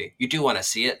play, really. You do want to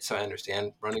see it, so I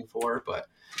understand running 4, but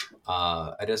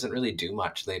it doesn't really do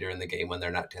much later in the game when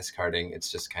they're not discarding.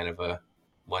 It's just kind of a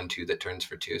 1/2 that turns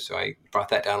for 2. So I brought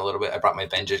that down a little bit. I brought my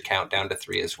Vengeance count down to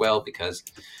 3 as well because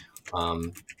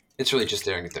it's really just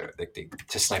there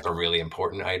to snipe a really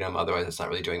important item. Otherwise, it's not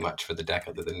really doing much for the deck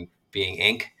other than being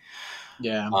ink.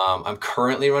 Yeah. I'm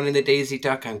currently running the Daisy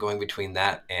Duck. I'm going between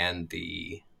that and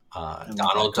the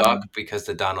Donald Duck because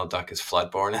the Donald Duck is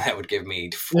Floodborn, and that would give me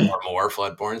 4 more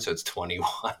Floodborn, so it's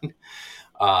 21.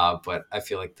 But I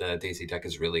feel like the Daisy Duck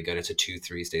is really good. It's a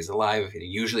 2/3 stays alive. You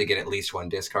usually get at least 1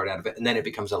 discard out of it, and then it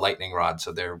becomes a lightning rod.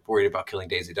 So they're worried about killing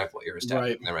Daisy Duck while you're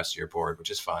establishing the rest of your board,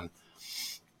 which is fun.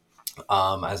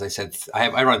 As I said,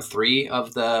 I run 3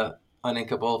 of the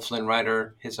uninkable Flynn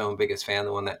Rider, his own biggest fan,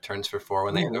 the one that turns for 4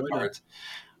 when they have no cards.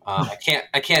 I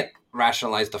can't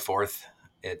rationalize the 4th.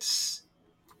 It's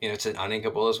it's an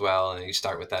uninkable as well, and you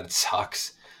start with that, it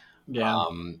sucks. Yeah.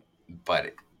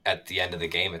 But at the end of the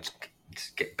game, it's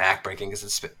backbreaking because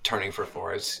it's turning for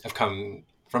 4s. I've come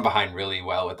from behind really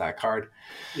well with that card.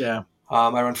 Yeah. I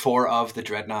run 4 of the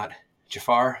Dreadnought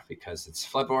Jafar because it's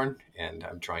Floodborn, and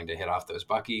I'm trying to hit off those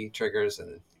Bucky triggers,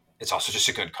 and it's also just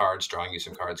a good card, drawing you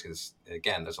some cards because,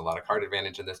 again, there's a lot of card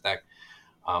advantage in this deck.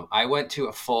 I went to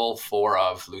a full 4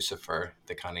 of Lucifer,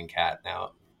 the Cunning Cat.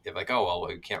 Now, you're like, oh, well,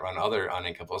 we can't run other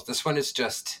uninkables. This one is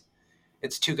just,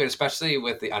 it's too good, especially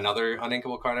with another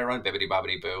uninkable card I run, Bibbidi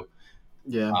Bobbidi Boo.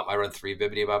 Yeah. I run 3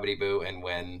 Bibbidi Bobbidi Boo, and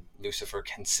when Lucifer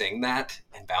can sing that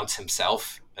and bounce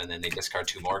himself, and then they discard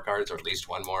 2 more cards or at least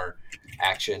 1 more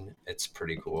action, it's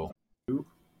pretty cool.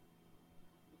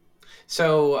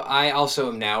 So I also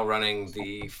am now running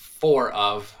the 4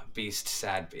 of Beast,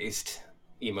 Sad Beast,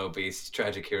 Emo Beast,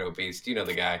 Tragic Hero Beast. You know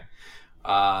the guy.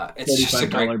 It's just a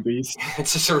great Beast.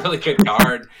 It's just a really good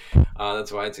card.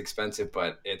 That's why it's expensive,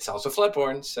 but it's also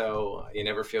Floodborn, so you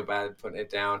never feel bad putting it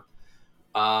down.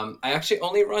 I actually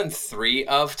only run 3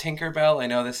 of Tinkerbell. I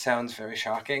know this sounds very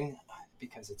shocking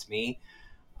because it's me,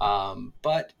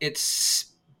 but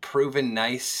it's proven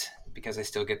nice because I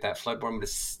still get that Floodborn, but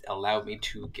it's allowed me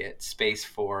to get space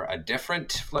for a different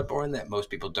Floodborn that most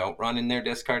people don't run in their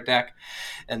discard deck,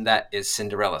 and that is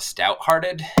Cinderella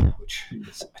Stouthearted, which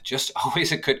is just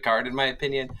always a good card in my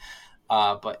opinion.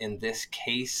 But in this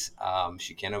case,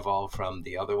 she can evolve from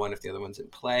the other one if the other one's in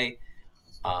play.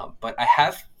 But I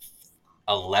have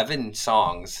 11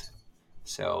 songs,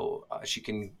 so she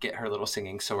can get her little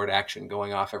singing sword action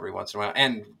going off every once in a while.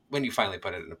 And when you finally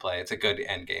put it into play, it's a good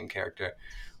end game character,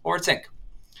 or it's ink.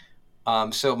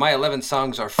 So my 11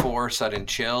 songs are 4 Sudden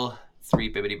Chill,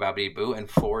 3 Bibbidi Bobbidi Boo, and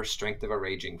 4 Strength of a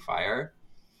Raging Fire.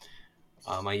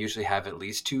 I usually have at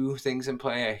least 2 things in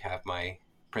play. I have my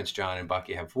Prince John and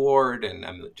Bucky have Ward, and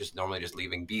I'm just normally just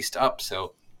leaving Beast up,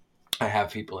 so I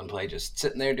have people in play just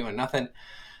sitting there doing nothing.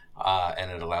 And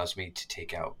it allows me to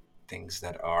take out things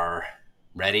that are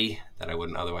ready that I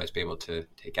wouldn't otherwise be able to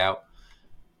take out.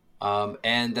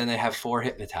 And then I have 4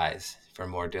 Hypnotize for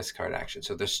more discard action.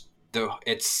 So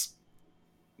it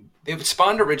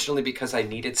spawned originally because I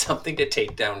needed something to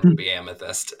take down Ruby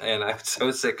Amethyst, and I'm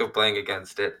so sick of playing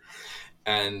against it.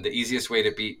 And the easiest way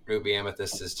to beat Ruby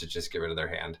Amethyst is to just get rid of their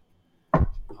hand.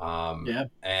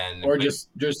 Or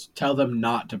just tell them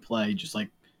not to play. Just like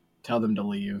tell them to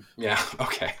leave. Yeah.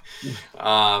 Okay.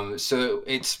 So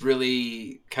it's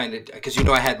really kind of because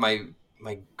I had my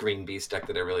Green Beast deck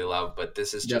that I really love, but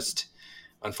this is just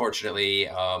unfortunately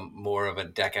more of a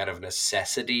deck out of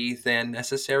necessity than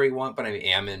necessary want. But I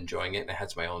am enjoying it, and it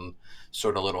has my own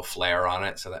sort of little flair on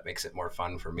it, so that makes it more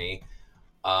fun for me.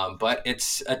 But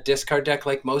it's a discard deck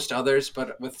like most others,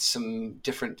 but with some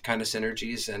different kind of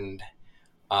synergies. And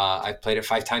I played it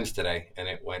 5 times today, and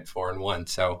it went 4-1.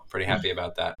 So pretty happy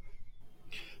about that.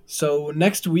 So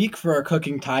next week for our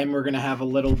cooking time, we're going to have a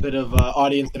little bit of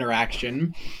audience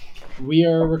interaction. We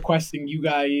are requesting you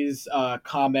guys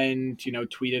comment,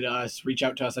 tweet at us, reach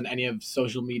out to us on any of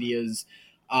social medias,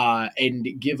 and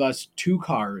give us 2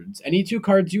 cards. Any 2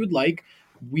 cards you would like.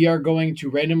 we are going to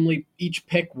randomly each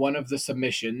pick one of the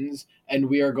submissions, and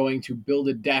we are going to build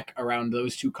a deck around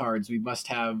those 2 cards. We must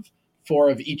have 4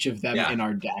 of each of them Yeah. in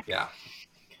our deck. Yeah.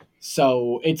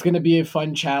 So it's going to be a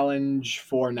fun challenge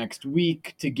for next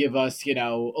week to give us,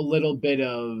 a little bit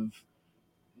of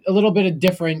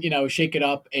different, shake it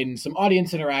up and some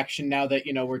audience interaction now that,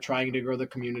 we're trying to grow the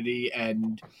community,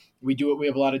 and we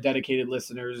have a lot of dedicated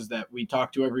listeners that we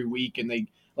talk to every week, and they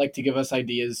like to give us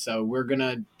ideas. So we're going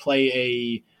to play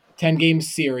a 10-game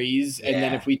series, and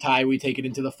then Yeah. if we tie, we take it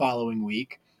into the following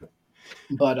week.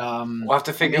 But we'll have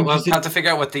to figure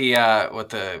out what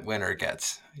the winner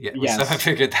gets. Yeah, we still haven't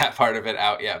figured that part of it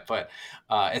out yet, but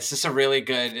it's just a really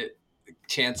good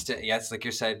chance to, yes, like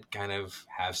you said, kind of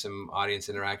have some audience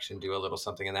interaction, do a little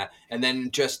something in that, and then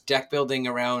just deck building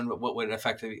around what would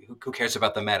affect who cares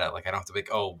about the meta. Like, I don't have to be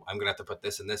like, oh, I'm gonna have to put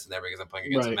this and this in there because I'm playing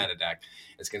against a meta deck.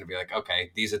 It's gonna be like,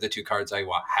 okay, these are the 2 cards I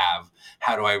have.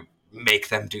 How do I make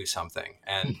them do something?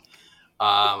 And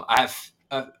I have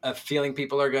a feeling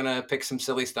people are gonna pick some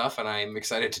silly stuff, and I'm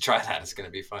excited to try that. It's gonna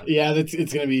be fun. Yeah,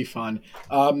 it's gonna be fun.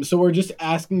 So we're just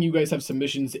asking you guys have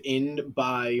submissions in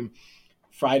by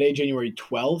Friday, January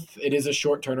 12th. It is a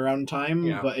short turnaround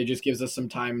time, but it just gives us some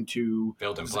time to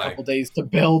build and play. A couple days to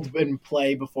build and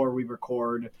play before we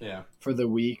record for the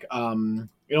week.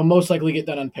 It'll most likely get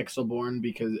done on Pixelborn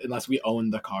because unless we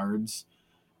own the cards.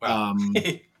 Well,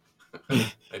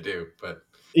 I do, but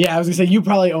yeah, I was gonna say you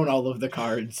probably own all of the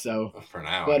cards, so for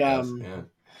now. But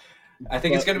I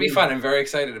think it's going to be fun. I'm very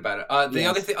excited about it. The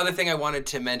other thing I wanted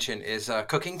to mention is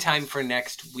cooking time for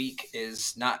next week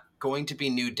is not going to be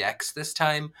new decks this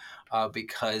time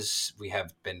because we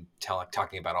have been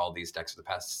talking about all these decks for the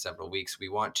past several weeks. We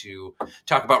want to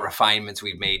talk about refinements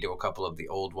we've made to a couple of the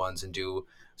old ones and do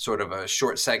sort of a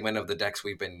short segment of the decks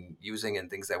we've been using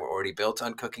and things that were already built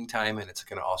on cooking time. And it's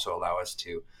going to also allow us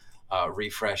to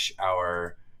refresh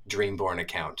our Dreamborn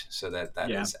account so that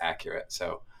is accurate.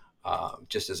 So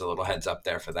just as a little heads up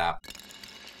there for that.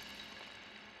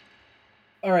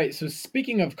 All right, so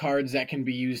speaking of cards that can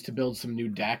be used to build some new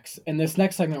decks, in this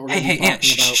next segment we're going to be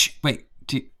talking about... Wait,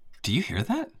 do you hear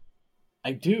that?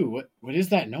 I do. What is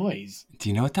that noise? Do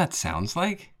you know what that sounds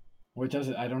like? What does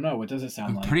it? I don't know. What does it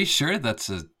sound like? I'm pretty sure that's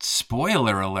a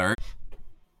spoiler alert.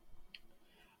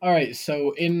 All right,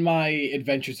 so in my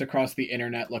adventures across the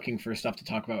internet looking for stuff to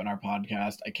talk about in our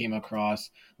podcast, I came across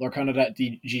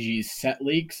Lorcana.gg's set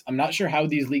leaks. I'm not sure how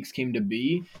these leaks came to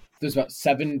be. There's about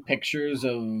 8 pictures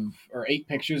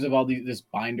of all this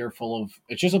binder full of,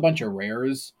 it's just a bunch of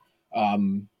rares.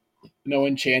 No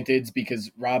enchanteds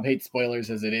because Rob hates spoilers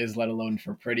as it is, let alone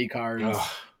for pretty cards.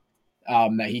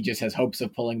 That he just has hopes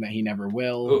of pulling that he never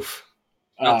will. Oof.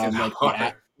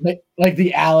 Like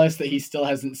the Alice that he still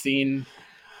hasn't seen.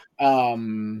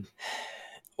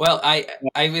 Well, I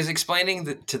was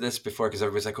explaining to this before because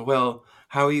everybody's like, well,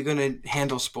 how are you going to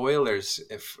handle spoilers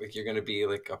if you're going to be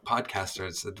like a podcaster?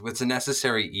 It's a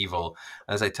necessary evil.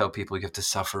 As I tell people, you have to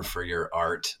suffer for your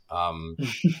art.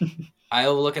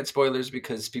 I'll look at spoilers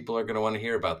because people are going to want to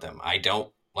hear about them. I don't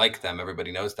like them.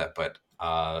 Everybody knows that, but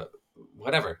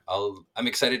whatever. I'm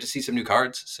excited to see some new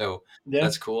cards, so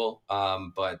that's cool.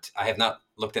 But I have not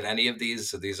looked at any of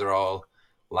these, so these are all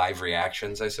live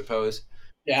reactions, I suppose.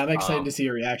 Yeah, I'm excited to see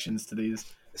your reactions to these.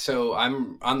 So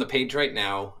I'm on the page right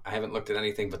now. I haven't looked at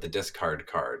anything but the discard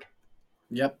card.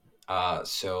 Yep.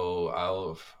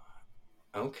 So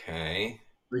okay.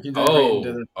 We can dive right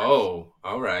into the... all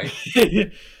right.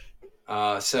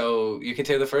 So you can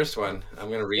take the first one. I'm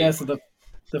going to read. Yeah, so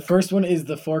the first one is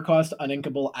the 4-cost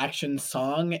uninkable action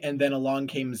song, and then along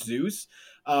came Zeus,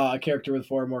 a character with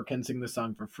 4 or more can sing the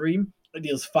song for free. It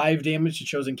deals 5 damage to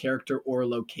chosen character or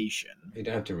location. You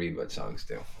don't have to read what songs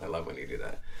do. I love when you do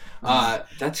that.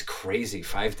 That's crazy.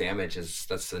 5 damage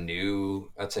that's a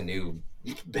new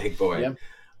big boy. Yeah.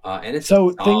 And it's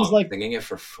so things like singing it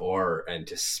for 4 and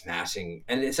just smashing.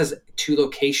 And it says 2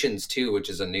 locations too, which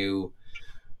is a new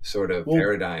sort of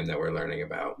paradigm that we're learning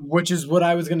about. Which is what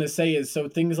I was going to say is, so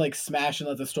things like Smash and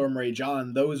Let the Storm Rage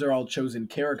On, those are all chosen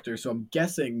characters. So I'm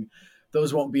guessing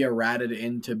those won't be errated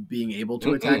into being able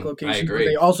to attack locations. I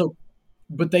agree.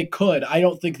 But they could. I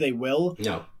don't think they will.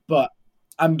 No. But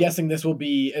I'm guessing this will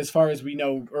be, as far as we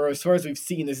know, or as far as we've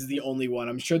seen, this is the only one.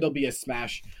 I'm sure there'll be a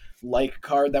Smash-like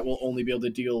card that will only be able to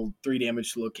deal 3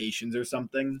 damage to locations or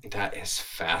something. That is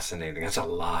fascinating. That's a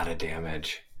lot of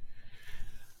damage.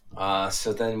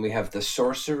 So then we have the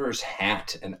Sorcerer's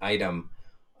Hat, an item.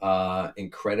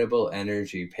 Incredible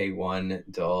energy, pay 1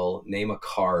 dull, name a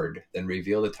card, then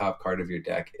reveal the top card of your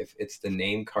deck. If it's the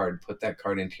name card, put that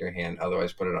card into your hand,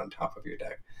 otherwise put it on top of your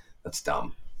deck. That's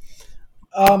dumb.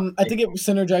 I think it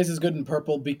synergizes good in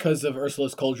purple because of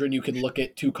Ursula's Cauldron. You can look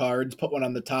at 2 cards, put one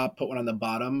on the top, put one on the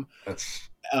bottom, That's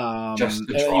just to and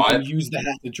then you draw can it. use the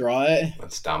hat to draw it.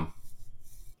 That's dumb.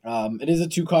 It is a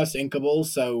 2-cost inkable,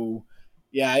 so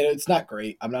yeah, it's not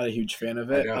great. I'm not a huge fan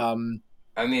of I it. don't.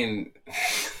 I mean,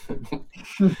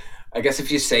 I guess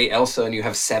if you say Elsa and you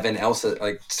have 7 Elsa,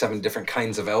 like 7 different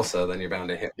kinds of Elsa, then you're bound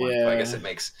to hit one. So I guess Yeah, it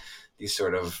makes these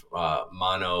sort of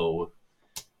mono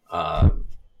uh,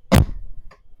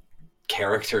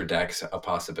 character decks a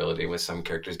possibility, with some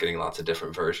characters getting lots of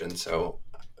different versions. So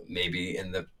maybe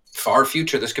in the far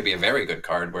future, this could be a very good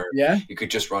card where yeah, you could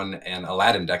just run an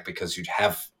Aladdin deck because you'd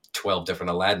have 12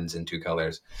 different Aladdins in 2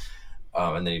 colors.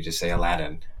 And then you just say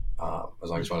Aladdin, as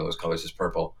long as one of those colors is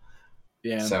purple.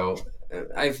 yeah. So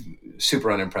I'm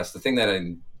super unimpressed. The thing that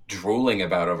I'm drooling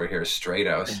about over here is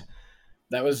Stratos.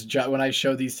 That was when I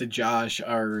showed these to Josh,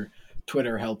 our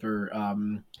Twitter helper.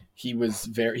 He was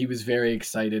very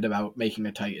excited about making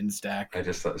a Titan stack. I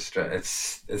just thought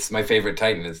it's my favorite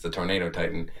Titan. It's the Tornado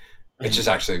Titan. It's just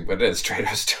actually what it is,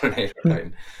 Stratos Tornado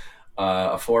Titan.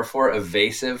 A 4/4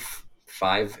 evasive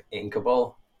 5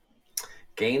 inkable.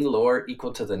 Gain lore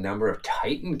equal to the number of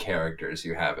Titan characters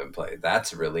you have in play.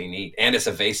 That's really neat. And it's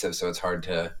evasive, so it's hard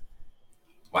to.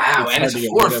 Wow, It's and hard it's a to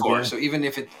get rid of, 4/4, yeah. so even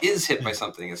if it is hit by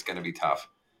something, it's going to be tough.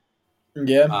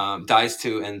 Yeah. Dies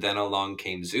 2, and then along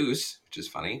came Zeus, which is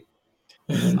funny.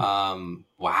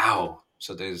 Wow.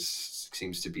 So there's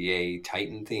seems to be a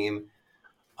Titan theme.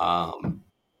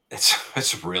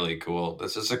 It's really cool.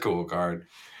 This is a cool card.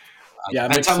 Yeah, I'm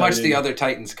Depends how much the excited. other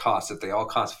Titans cost. If they all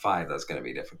cost 5, that's going to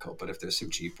be difficult. But if there's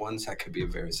some cheap ones, that could be a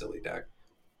very silly deck.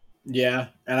 Yeah,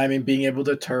 and I mean being able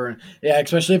to turn, yeah,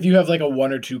 especially if you have like a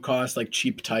 1 or 2 cost like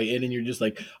cheap Titan, and you're just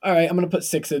like, all right, I'm gonna put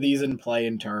 6 of these in play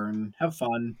and turn. Have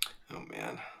fun. Oh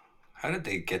man, how did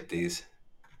they get these?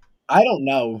 I don't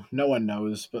know. No one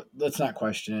knows, but let's not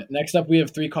question it. Next up, we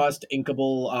have 3-cost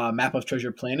inkable Map of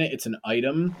Treasure Planet. It's an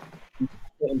item. You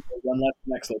put in for 1 less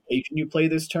next location you play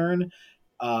this turn.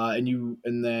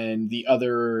 And then the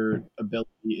other ability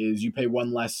is you pay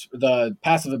 1 less. The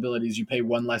passive abilities you pay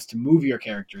 1 less to move your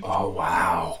character. Oh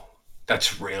wow,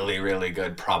 that's really really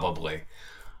good. Probably.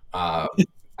 Uh,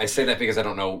 I say that because I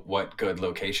don't know what good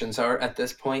locations are at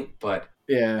this point, but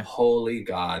Yeah, holy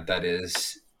God, that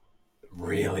is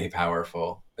really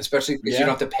powerful. Especially because you yeah,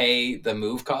 don't have to pay the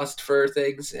move cost for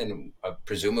things, and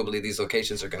presumably these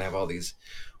locations are going to have all these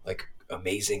like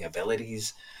amazing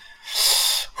abilities.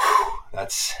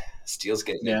 That's Steel's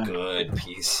getting a yeah. good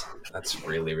piece. That's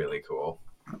really really cool.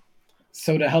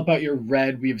 So to help out your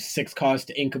red, we have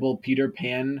 6-cost inkable Peter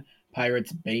Pan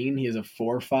Pirate's Bane. He has a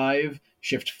 4/5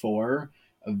 shift 4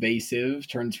 evasive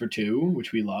turns for 2,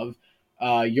 which we love.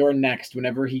 You're next.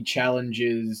 Whenever he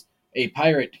challenges a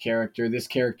pirate character, this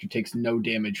character takes no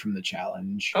damage from the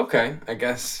challenge. Okay, I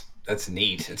guess that's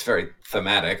neat. It's very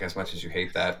thematic, as much as you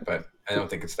hate that, but I don't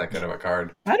think it's that good of a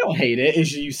card. I don't hate it.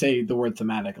 Is you say the word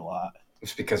thematic a lot.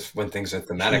 It's because when things are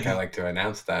thematic, I like to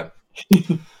announce that.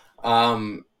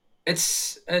 Um,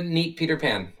 it's a neat Peter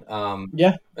Pan.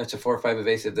 Yeah, It's a 4/5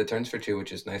 evasive that turns for 2,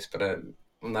 which is nice, but I'm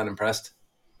not impressed.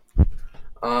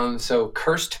 So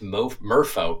Cursed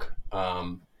Merfolk.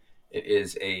 It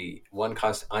is a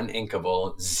 1-cost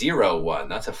uninkable 0/1.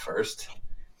 That's a first.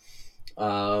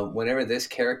 Whenever this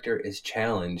character is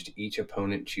challenged, each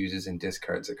opponent chooses and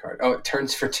discards a card. Oh, it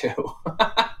turns for 2.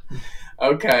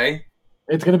 Okay,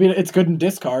 it's good in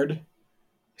discard.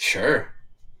 sure.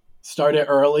 Start it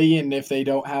early, and if they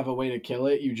don't have a way to kill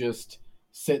it, you just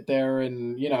sit there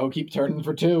and keep turning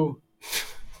for 2.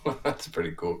 That's a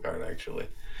pretty cool card, actually.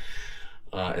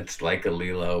 It's like a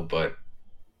Lilo, but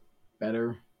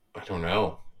Better. I don't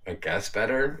know. I guess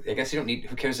better. I guess you don't need.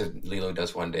 Who cares if Lilo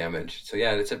does 1 damage? So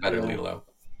yeah, it's a better Yeah. Lilo.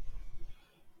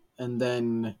 And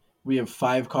then we have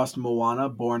 5-cost Moana,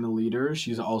 Born a Leader.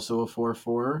 She's also a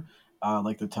 4/4,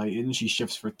 like the Titan. She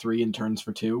shifts for 3 and turns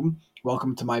for 2.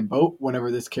 Welcome to my boat. Whenever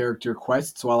this character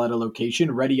quests while at a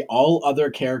location, ready all of the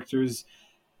other characters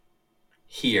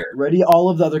here.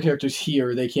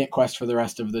 They can't quest for the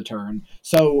rest of the turn.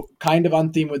 So kind of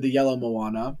on theme with the yellow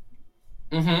Moana.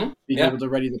 Mm-hmm. Being Yeah. able to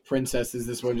ready the princesses,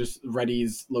 this one just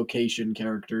readies location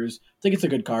characters. I think it's a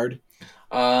good card.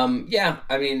 Yeah.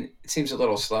 I mean, it seems a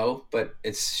little slow, but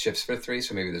it shifts for 3,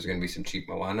 so maybe there's going to be some cheap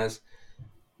Moanas.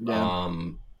 Yeah.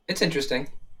 It's interesting.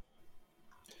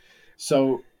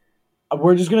 So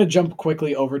we're just going to jump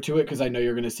quickly over to it because I know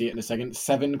you're going to see it in a second.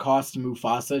 7-cost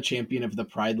Mufasa, Champion of the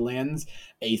Pride Lands,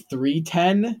 a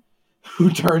 3/10 who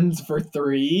turns for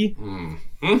 3.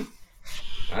 Mm-hmm.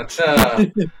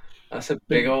 That's a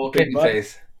big old kitten butt.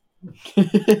 face.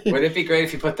 Would it be great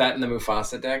if you put that in the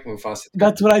Mufasa deck? Mufasa.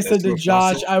 That's what I said to Mufasa.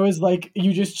 Josh. I was like,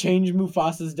 you just change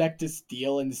Mufasa's deck to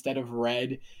steel instead of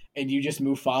red, and you just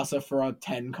Mufasa for a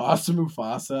 10 cost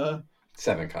Mufasa.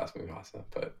 7 cost Mufasa,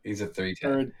 but he's a 3/10.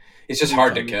 Or He's just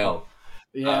hard to 3/10. kill.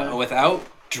 Yeah. Without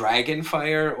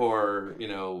Dragonfire or,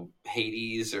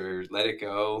 Hades or Let It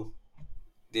Go,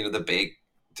 the big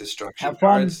destruction Have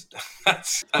fun. cards,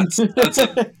 that's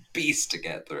a beast to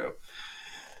get through.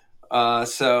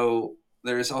 So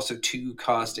there's also 2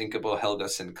 cost inkable Helga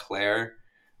Sinclair,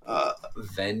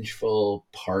 Vengeful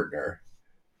Partner.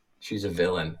 She's a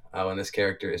villain. When this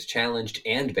character is challenged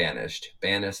and banished,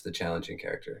 banish the challenging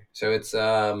character. So it's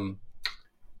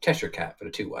Cheshire Cat, but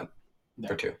a 2/1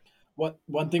 for 2.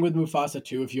 One thing with Mufasa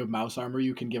too, if you have mouse armor,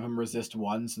 you can give him resist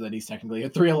 1, so that he's technically a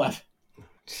 3/11.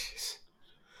 Jeez.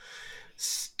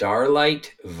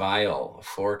 Starlight Vial,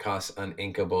 4 cost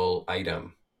uninkable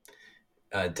item.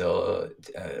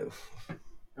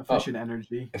 Efficient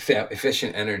energy.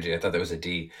 Efficient energy. I thought that was a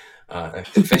D.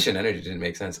 Efficient energy didn't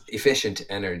make sense. Efficient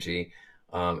energy.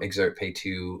 Exert, pay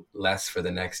 2 less for the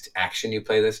next action you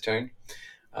play this turn.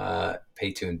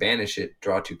 Pay 2 and banish it.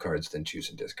 Draw 2 cards, then choose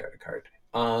and discard a card.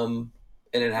 In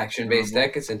an action-based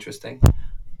deck, it's interesting.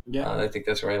 Yeah. I think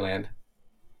that's where I land.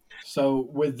 So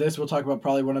with this, we'll talk about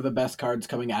probably one of the best cards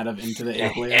coming out of Into the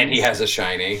Apelands. And he has a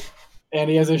shiny.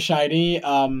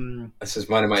 This is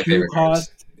one of my favorite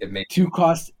cards. It makes 2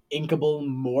 cost inkable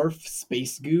morph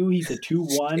Space Goo. He's a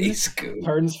 2/1. Space Goo.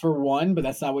 Turns for 1, but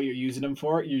that's not what you're using him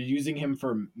for. You're using him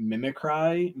for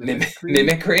Mimicry.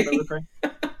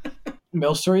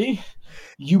 Milcery.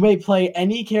 You may play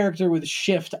any character with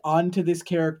shift onto this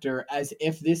character as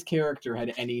if this character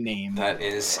had any name. That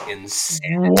is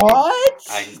insane. What?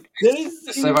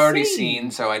 This I've already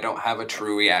seen, so I don't have a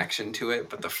true reaction to it.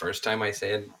 But the first time I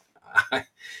said,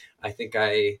 I think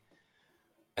I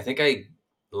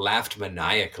laughed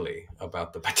maniacally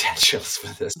about the potentials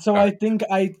for this. So I think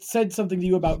I said something to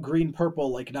you about green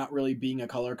purple, like not really being a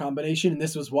color combination, and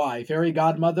this was why. Fairy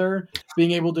Godmother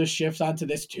being able to shift onto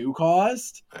this 2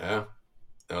 cost. Yeah.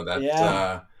 No,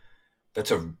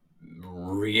 that's a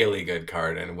really good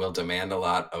card and will demand a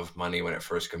lot of money when it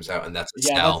first comes out, and that's a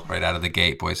sell right out of the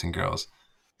gate, boys and girls.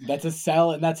 That's a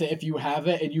sell, and that's it. If you have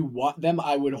it and you want them,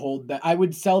 I would hold that. I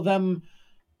would sell them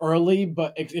early,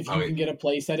 but if you can get a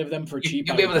play set of them for cheap,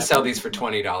 you'll be able to sell these for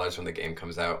 $20 when the game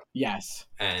comes out. Yes,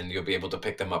 and you'll be able to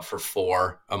pick them up for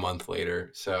 $4 a month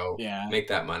later. So make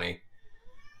that money.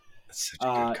 That's such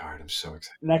a good card. I'm so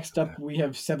excited. Next up, we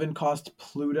have 7 cost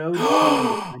Pluto.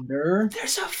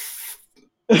 There's a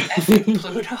effing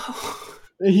Pluto.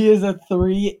 He is a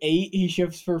 3/8. He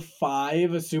shifts for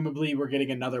 5. Assumably, we're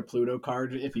getting another Pluto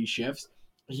card if he shifts.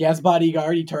 He has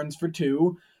Bodyguard. He turns for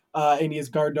 2. And he has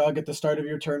Guard Dog. At the start of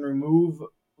your turn,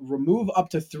 remove up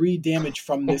to 3 damage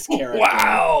from this character.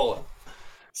 Wow!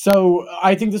 So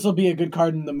I think this will be a good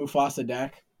card in the Mufasa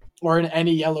deck, or in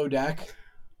any yellow deck.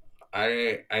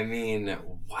 I mean,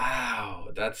 wow!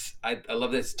 I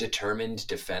love this determined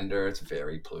defender. It's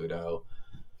very Pluto.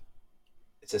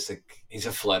 It's just he's a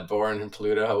Floodborn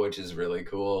Pluto, which is really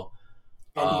cool.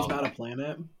 And he's not a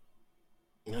planet.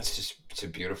 It's a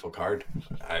beautiful card.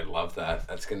 I love that.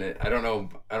 I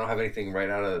don't have anything right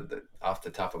off the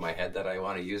top of my head that I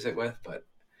want to use it with, but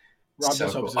Rob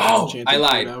so cool. I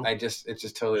lied. Pluto. It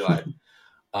just totally lied.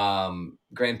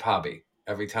 Grandpappy.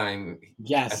 Every time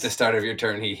at the start of your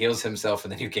turn he heals himself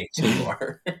and then you gain 2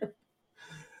 more.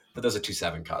 But those are 2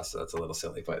 7 costs, so that's a little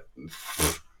silly, but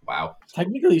wow.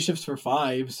 Technically he shifts for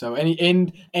 5, so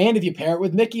and if you pair it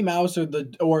with Mickey Mouse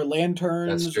or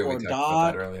Lanterns, that's true. Or we Doc, talked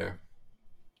about that earlier.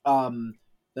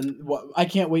 Then I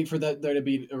can't wait for there to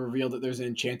be a reveal that there's an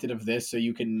enchanted of this, so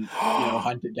you can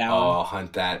hunt it down. Oh,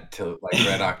 hunt that till like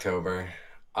Red October.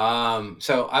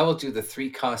 So I will do the 3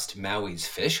 cost Maui's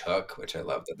Fish Hook, which I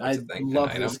love. That's a thing. I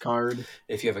love this card.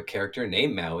 If you have a character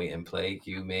named Maui in play,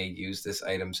 you may use this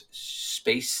item's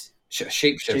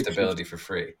shapeshift ability for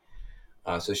free.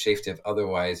 So shapeshift,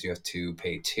 otherwise you have to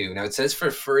pay 2. Now it says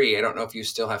for free. I don't know if you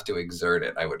still have to exert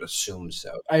it. I would assume so.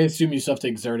 I assume you still have to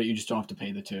exert it. You just don't have to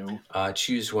pay the 2.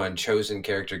 Choose one. Chosen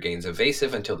character gains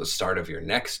evasive until the start of your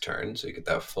next turn, so you get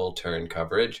that full turn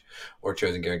coverage. Or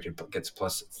chosen character gets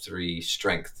 +3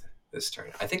 strength this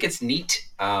turn. I think it's neat.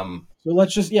 So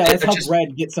let's help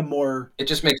Red get some more. It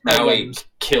just makes Maui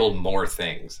kill more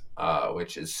things,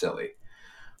 which is silly.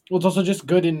 Well, it's also just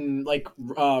good in like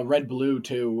red blue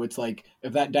too. It's like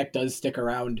if that deck does stick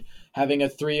around, having a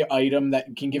 3 item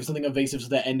that can give something evasive to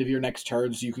the end of your next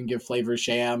turn, so you can give Flavor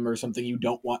Sham or something you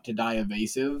don't want to die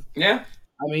evasive. Yeah,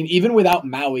 I mean, even without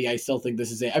Maui, I still think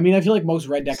this is it. I mean, I feel like most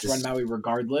red decks run Maui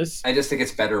regardless. I just think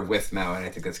it's better with Maui, and I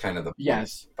think that's kind of the point.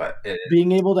 Yes. But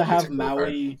being able to have cool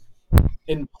Maui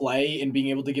in play and being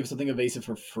able to give something evasive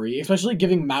for free, especially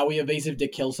giving Maui evasive to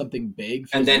kill something big.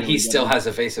 And then really he still has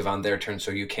evasive on their turn,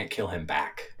 so you can't kill him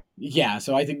back. Yeah,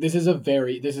 so I think this is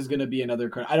going to be another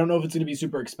card. I don't know if it's going to be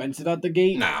super expensive out the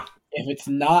gate. No. If it's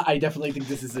not, I definitely think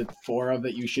this is a 4 of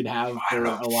that you should have for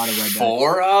a lot of red decks.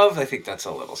 4 of? I think that's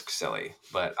a little silly,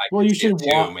 but you should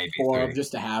want 4 of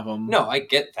just to have them. No, I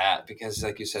get that because,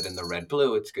 like you said, in the red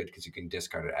blue, it's good because you can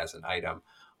discard it as an item.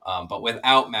 But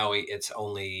without Maui, it's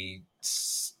only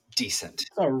decent.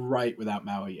 It's all right without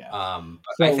Maui, yeah.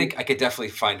 But I think I could definitely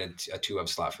find a 2 of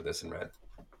slot for this in red.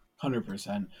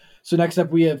 100%. So next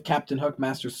up, we have Captain Hook,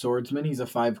 Master Swordsman. He's a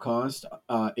 5-cost,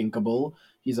 inkable.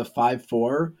 He's a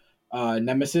 5/4.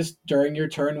 Nemesis, during your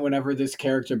turn, whenever this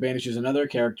character banishes another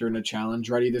character in a challenge,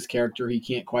 ready this character, he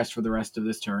can't quest for the rest of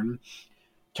this turn.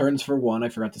 Turns for 1, I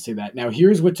forgot to say that. Now,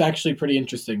 here's what's actually pretty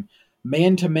interesting.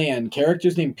 Man-to-man,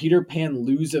 characters named Peter Pan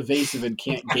lose evasive and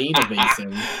can't gain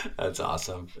evasive. That's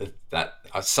awesome.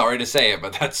 I'm sorry to say it,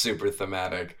 but that's super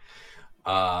thematic.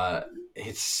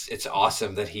 It's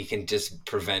awesome that he can just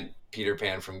prevent Peter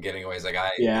Pan from getting away. It's like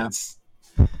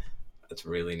that's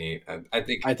really neat. I don't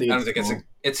think cool.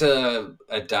 It's a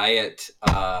diet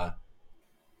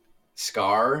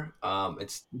Scar.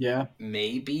 It's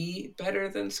maybe better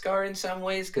than Scar in some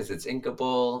ways because it's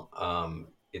inkable.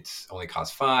 It's only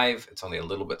costs 5. It's only a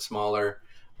little bit smaller.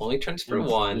 Only turns for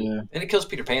 1, and it kills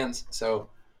Peter Pan's. So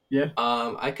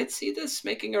I could see this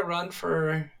making a run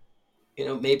for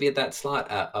maybe at that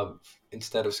slot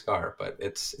instead of Scar, but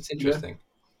it's interesting.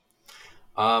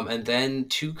 And then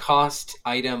 2-cost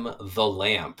item, the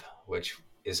Lamp, which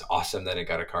is awesome that it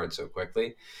got a card so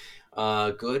quickly.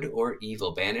 Good or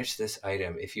evil, banish this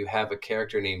item. If you have a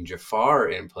character named Jafar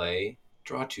in play,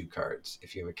 draw 2 cards.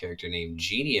 If you have a character named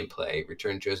Genie in play,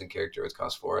 return chosen character with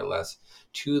cost 4 or less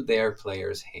to their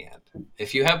player's hand.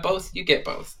 If you have both, you get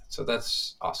both. So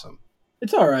that's awesome.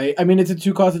 It's all right. I mean, it's a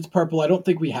 2-cost. It's purple. I don't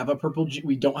think we have a purple.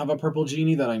 We don't have a purple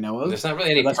Genie that I know of. There's not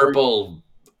really any purple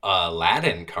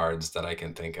Aladdin cards that I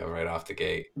can think of right off the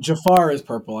gate. Jafar is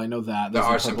purple. I know that. There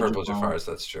are some purple Jafars.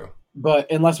 That's true.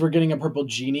 But unless we're getting a purple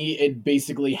Genie, it'd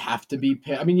basically have to be.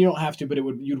 I mean, you don't have to, but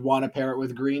you'd want to pair it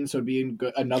with green, so it'd be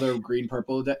another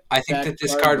green-purple. I think that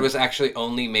this card was actually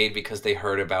only made because they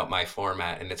heard about my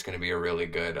format, and it's going to be a really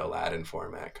good Aladdin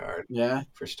format card. Yeah.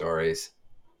 For stories.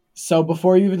 So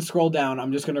before you even scroll down,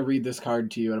 I'm just going to read this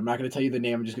card to you, and I'm not going to tell you the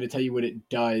name. I'm just going to tell you what it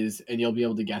does, and you'll be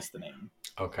able to guess the name.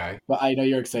 Okay. But I know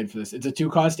you're excited for this. It's a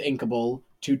 2-cost inkable,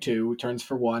 2/2, turns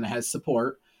for 1, has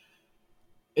support.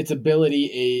 Its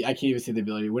ability, I can't even say the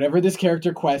ability. Whenever this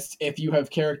character quests, if you have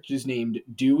characters named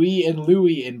Dewey and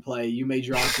Louie in play, you may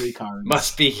draw 3 cards.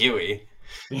 Must be Huey.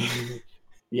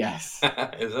 Yes.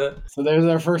 Is it? So there's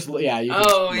our first. Yeah.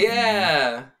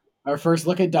 Yeah. Our first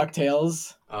look at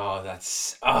DuckTales. Oh,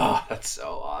 that's so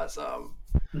awesome.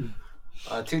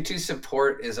 2/2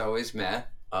 support is always meh.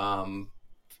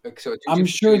 So I'm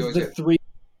sure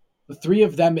the three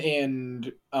of them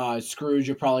and Scrooge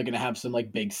are probably going to have some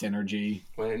big synergy.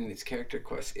 When it's character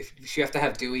quests, if you have to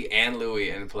have Dewey and Louie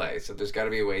in play, so there's got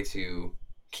to be a way to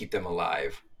keep them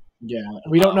alive. Yeah,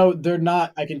 we don't know. They're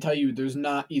not. I can tell you, there's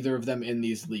not either of them in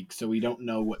these leaks, so we don't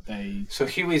know what they. So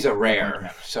Huey's a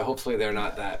rare, so hopefully they're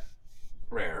not that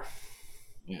rare.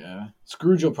 Yeah,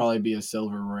 Scrooge will probably be a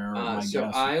silver rare. So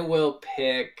guess. I will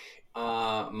pick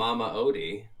Mama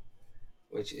Odie,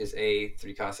 which is a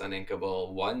 3-cost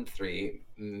uninkable 1/3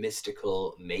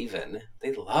 mystical maven.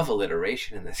 They love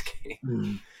alliteration in this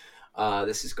game.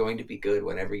 This is going to be good.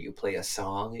 Whenever you play a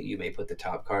song, you may put the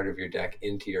top card of your deck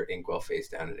into your inkwell face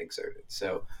down and exert it.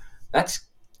 So that's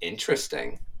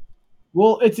interesting.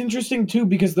 Well, it's interesting too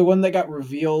because the one that got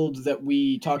revealed that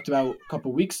we talked about a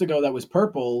couple weeks ago that was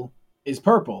purple is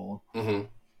purple,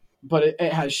 but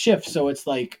it has shifts, so it's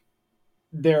like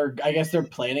I guess they're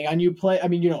planning on you play. I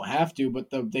mean, you don't have to, but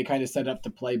they kind of set up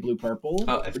to play blue purple,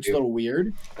 which is a little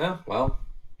weird. Oh well,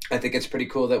 I think it's pretty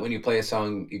cool that when you play a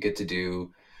song, you get to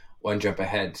do 1 jump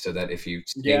ahead, so that if you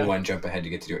sing 1 jump ahead, you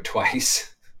get to do it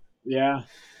twice. Yeah.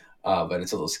 But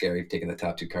it's a little scary taking the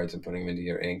top 2 cards and putting them into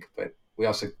your ink. But we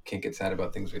also can't get sad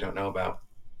about things we don't know about.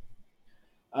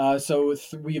 So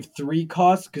we have 3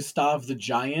 costs. Gustav the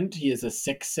Giant. He is a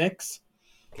 6/6.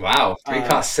 Wow, 3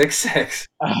 costs 6/6.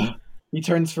 He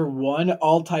turns for 1.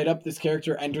 All tied up, this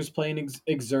character enters play and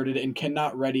exerted and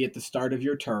cannot ready at the start of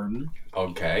your turn.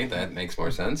 Okay, that makes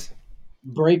more sense.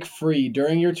 Break free.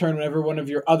 During your turn, whenever one of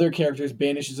your other characters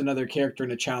banishes another character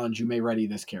in a challenge, you may ready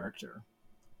this character.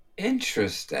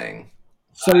 Interesting.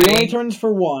 So he only turns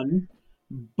for 1,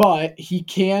 but he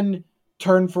can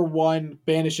turn for one,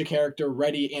 banish a character,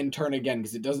 ready, and turn again,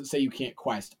 because it doesn't say you can't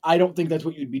quest. I don't think that's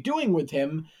what you'd be doing with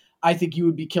him. I think you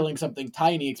would be killing something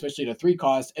tiny, especially at a 3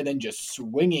 cost, and then just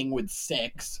swinging with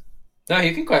 6. No,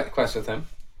 you can quest with him.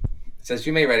 It says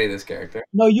you may ready this character.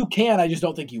 No, you can. I just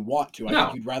don't think you want to. I think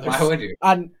No, you'd rather. why would you?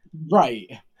 Right.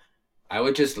 I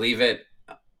would just leave it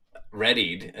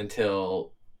readied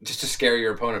until just to scare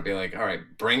your opponent. Be like, all right,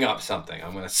 bring up something.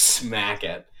 I'm gonna smack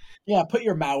it. Yeah, put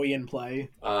your Maui in play.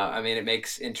 I mean, it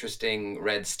makes interesting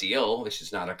red steel, which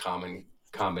is not a common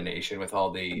combination with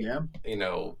all the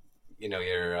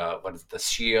your what is the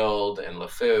shield and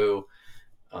LeFou.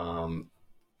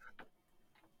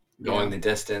 Going the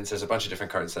distance. There's a bunch of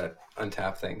different cards that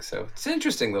untap things. So it's an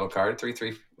interesting little card.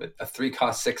 3/3 with a 3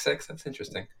 cost 6/6. That's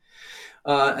interesting.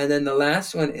 And then the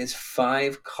last one is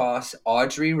 5 cost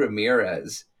Audrey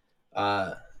Ramirez,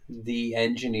 the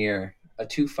engineer, a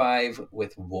 2/5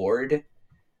 with Ward,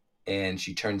 and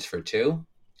she turns for 2.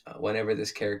 Whenever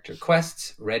this character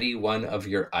quests, ready one of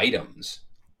your items.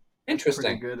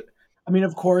 Interesting. Pretty good. I mean,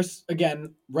 of course,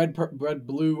 again, red,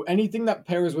 blue, anything that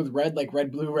pairs with red, like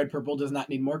red, blue, red, purple, does not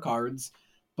need more cards.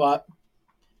 But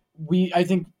I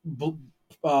think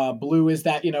blue is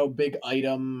that big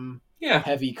item,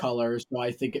 heavy color. So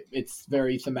I think it's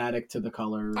very thematic to the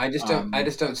color. I just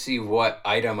don't see what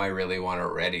item I really want to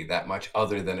ready that much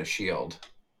other than a shield.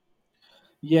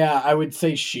 Yeah, I would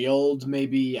say shield,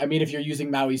 maybe. I mean, if you're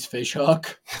using Maui's fish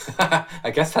hook.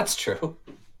 I guess that's true.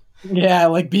 Yeah,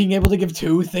 like being able to give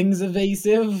 2 things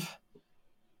evasive.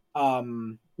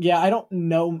 Yeah, I don't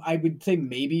know. I would say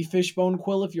maybe Fishbone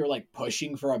Quill if you're like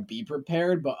pushing for a be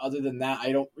prepared, but other than that,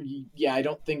 I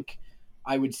don't think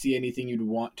I would see anything you'd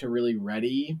want to really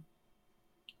ready.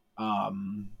 I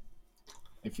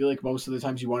feel like most of the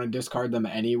times you want to discard them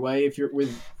anyway if you're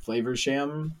with Flavor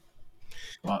Sham.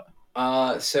 But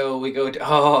so we go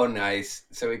oh nice.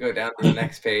 So we go down to the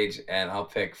next page and I'll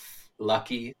pick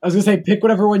Lucky. I was gonna say pick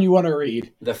whatever one you want to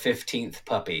read. The 15th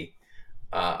puppy.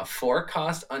 A 4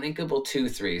 cost uninkable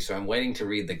 2/3, so I'm waiting to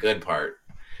read the good part.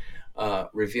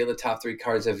 Reveal the top 3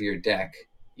 cards of your deck.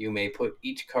 You may put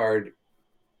each card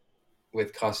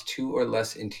with cost 2 or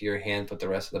less into your hand, put the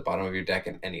rest of the bottom of your deck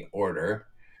in any order.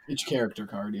 Each character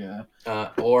card, yeah.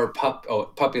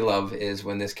 Puppy Love is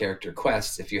when this character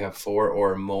quests. If you have 4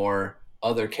 or more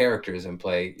other characters in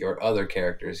play, your other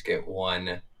characters get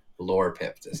 1 lore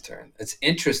pip this turn. It's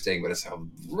interesting, but it's a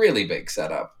really big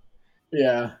setup.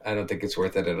 Yeah, I don't think it's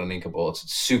worth it at Uninkable. It's a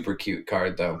super cute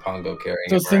card though. Pongo carrying.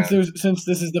 So since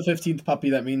this is the 15th puppy,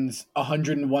 that means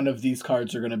 101 of these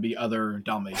cards are going to be other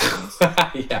Dalmatians.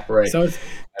 Yeah, right. So it's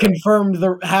confirmed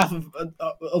the half of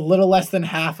a little less than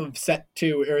half of set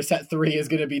 2 or set 3 is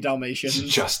going to be Dalmatians.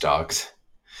 It's just dogs.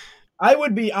 I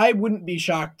wouldn't be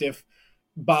shocked if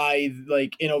by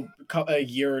like a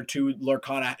year or two,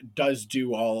 Lorcana does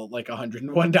do all like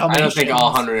 101 Dalmatians. I don't think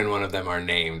all 101 of them are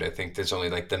named. I think there's only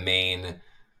like the main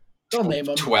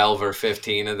 12 or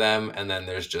 15 of them, and then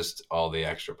there's just all the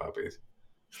extra puppies.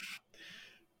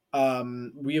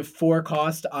 We have 4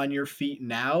 cost on your feet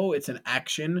now. It's an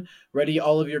action. Ready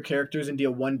all of your characters and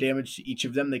deal 1 damage to each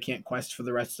of them. They can't quest for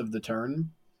the rest of the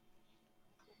turn.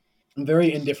 I'm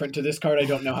very indifferent to this card. I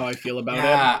don't know how I feel about it.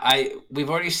 Yeah, we've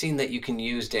already seen that you can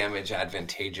use damage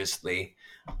advantageously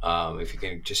if you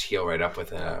can just heal right up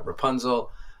with a Rapunzel.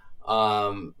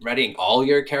 Readying all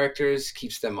your characters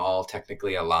keeps them all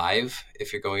technically alive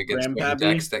if you're going against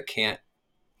decks that can't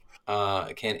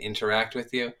interact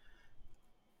with you.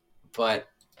 But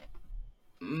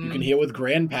you can heal with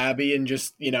Grandpappy and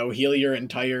just heal your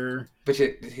entire. But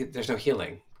there's no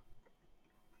healing.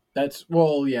 That's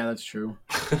true.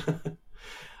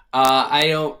 I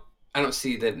don't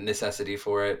see the necessity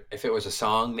for it. If it was a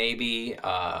song, maybe.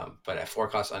 But a 4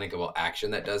 cost uninkable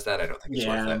action that does that, I don't think it's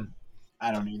worth it.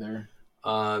 I don't either.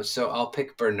 So I'll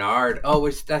pick Bernard. Oh,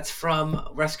 that's from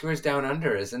Rescuers Down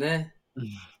Under, isn't it?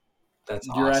 That's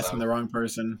You're awesome. asking the wrong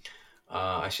person.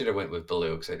 I should have went with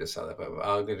Baloo because I just saw that, but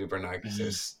I'll go do Bernard because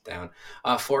it's down.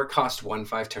 4 cost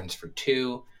 1/5 turns for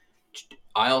 2.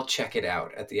 I'll check it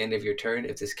out. At the end of your turn,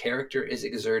 if this character is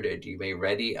exerted, you may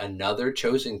ready another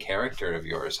chosen character of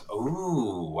yours.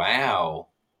 Ooh, wow.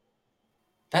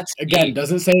 That's again neat.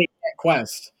 Doesn't say it can't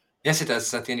quest. Yes, it does.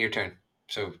 It's at the end of your turn.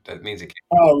 So that means it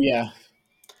can. Oh, yeah.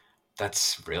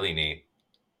 That's really neat.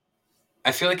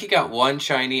 I feel like he got 1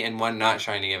 shiny and 1 not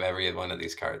shiny of every one of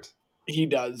these cards. He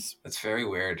does. That's very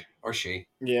weird. Or she.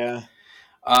 Yeah.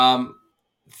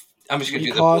 I'm just going to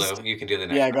do the blue. You can do the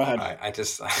next. Yeah, go ahead. I had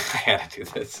to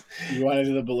do this. You want to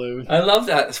do the blue? I love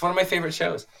that. It's one of my favorite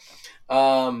shows.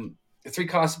 3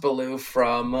 cost blue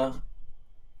from...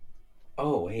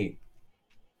 Oh, wait.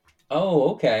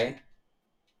 Oh, okay.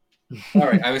 All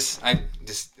right, I'm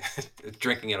just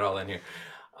drinking it all in here.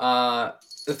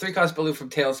 The 3-cost Baloo from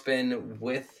Tailspin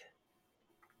with,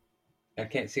 I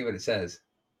can't see what it says.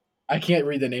 I can't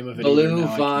read the name of it either Baloo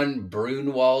now. von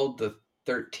Brunwald the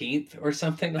 13th or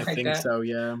something I like think that. so,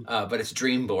 yeah. But it's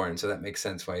Dreamborn, so that makes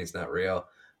sense why he's not real.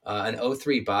 An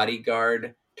 03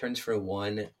 Bodyguard turns for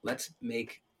 1. Let's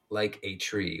make like a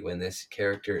tree when this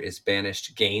character is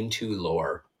banished. Gain 2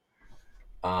 lore.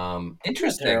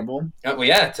 Interesting. Terrible. Well,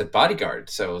 yeah, it's a bodyguard,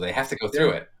 so they have to go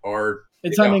through it, or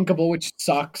it's uninkable, which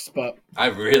sucks. But I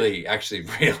really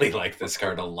like this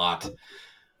card a lot.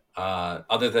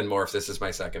 Other than Morph, this is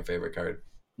my second favorite card.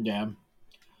 Yeah.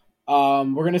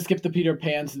 We're gonna skip the Peter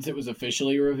Pan since it was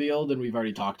officially revealed and we've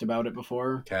already talked about it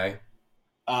before. Okay.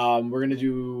 We're gonna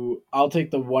do. I'll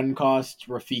take the 1-cost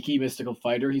Rafiki Mystical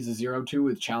Fighter. He's a 0/2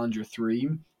 with Challenger 3.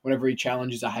 Whenever he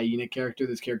challenges a hyena character,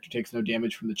 this character takes no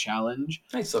damage from the challenge.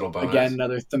 Nice little bonus. Again,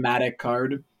 another thematic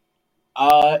card.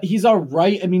 He's all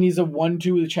right. I mean, he's a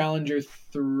 1/2 with Challenger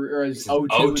 3, or he's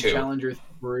 0/2 with Challenger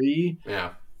 3.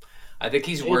 Yeah, I think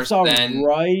he's worse than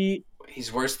right.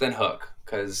 He's worse than Hook,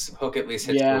 because Hook at least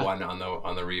hits for 1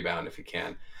 on the rebound if he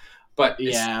can. But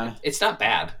it's not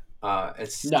bad.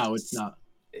 It's not.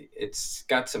 It's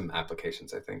got some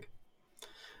applications, I think.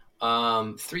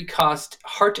 3-cost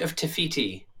Heart of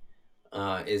Tefiti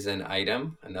is an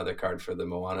item, another card for the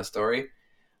Moana story.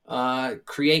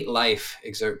 Create life,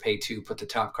 exert, pay 2, put the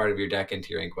top card of your deck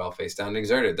into your inkwell face down and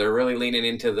exert it. They're really leaning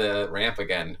into the ramp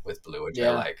again with blue, which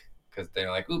I like, because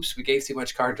they're like, oops, we gave too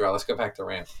much card draw, let's go back to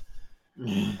ramp.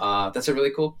 That's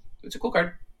it's a cool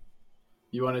card.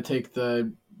 You want to take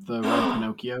the red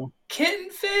Pinocchio? Kitten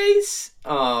face!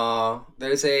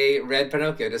 There's a red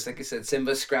Pinocchio, just like you said,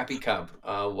 Simba's Scrappy Cub.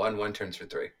 1/1 turns for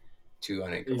 3. 2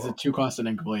 uninkable. He's a 2-cost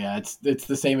uninkable, yeah. It's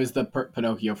the same as the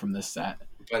Pinocchio from this set.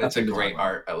 But it's a great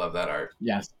art. I love that art.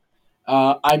 Yes.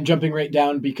 I'm jumping right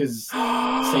down because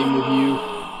same with you.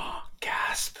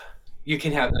 Gasp. You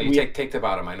can have take the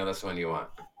bottom. I know that's the one you want.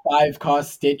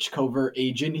 5-cost Stitch Covert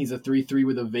Agent. He's a 3/3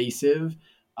 with evasive.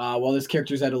 While this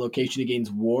character's at a location, he gains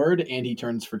ward and he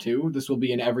turns for 2. This will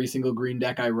be in every single green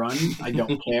deck I run. I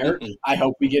don't care. I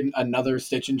hope we get another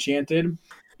Stitch Enchanted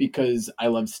because I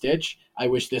love Stitch. I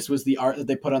wish this was the art that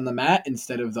they put on the mat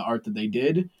instead of the art that they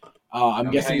did.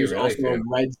 I'm guessing there's also a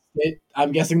red Stitch.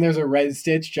 I'm guessing there's a red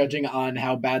Stitch, judging on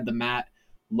how bad the mat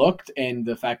looked and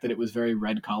the fact that it was very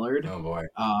red colored. Oh boy.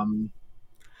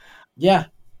 Yeah.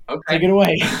 Okay. Take it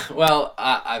away. Well,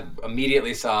 I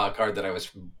immediately saw a card that I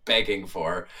was begging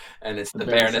for, and it's the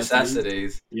Bare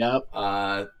Necessities. Yep.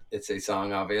 It's a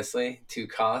song, obviously.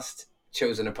 2-cost.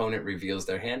 Chosen opponent reveals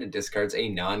their hand and discards a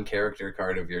non-character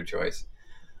card of your choice.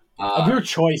 Of your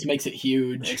choice makes it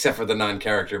huge. Except for the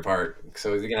non-character part.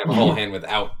 So you can have a whole hand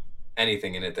without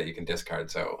anything in it that you can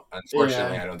discard. So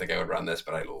unfortunately, I don't think I would run this,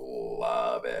 but I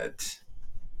love it.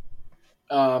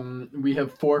 We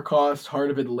have 4-cost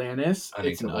Heart of Atlantis. Uninkable.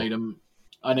 It's an item.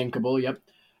 Uninkable, yep.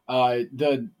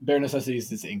 The Bare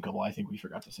Necessities is inkable. I think we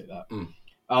forgot to say that.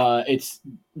 It's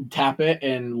tap it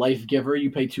and Life Giver.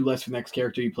 You pay 2 less for the next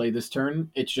character you play this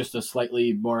turn. It's just a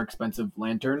slightly more expensive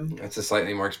lantern. It's a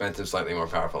slightly more expensive, slightly more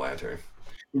powerful lantern.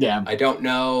 Yeah. I don't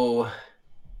know.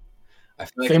 I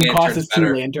feel like same cost as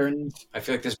 2 lanterns. I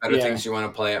feel like there's better things you want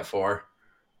to play it for.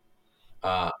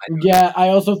 I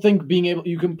also think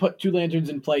you can put 2 lanterns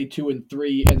and play 2 and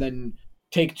 3 and then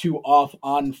take 2 off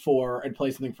on 4 and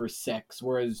play something for 6.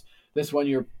 Whereas this one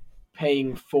you're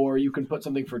paying 4, you can put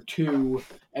something for 2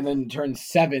 and then turn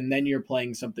 7, then you're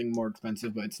playing something more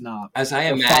expensive, but it's not. As I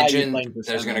imagine,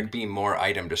 there's going to be more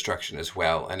item destruction as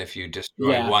well. And if you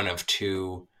destroy one of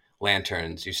 2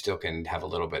 lanterns, you still can have a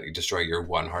little bit. You destroy your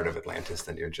 1 Heart of Atlantis,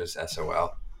 then you're just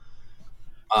SOL.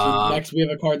 So next we have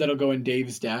a card that'll go in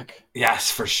Dave's deck.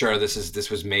 Yes, for sure. This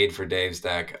was made for Dave's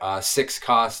deck.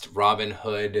 6-cost Robin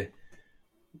Hood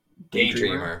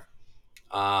Daydreamer.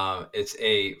 It's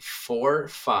a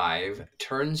 4/5,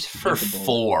 turns for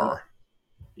 4.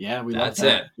 Yeah, we love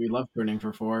that. We love turning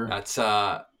for 4. That's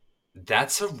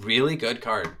a really good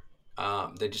card.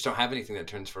 They just don't have anything that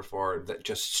turns for 4 that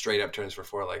just straight up turns for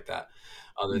 4 like that,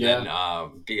 other than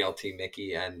BLT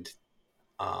Mickey and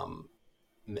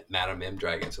Madam Mim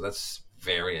Dragon. So that's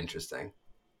very interesting.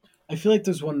 I feel like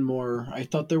there's one more. I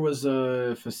thought there was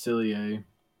a Facilier.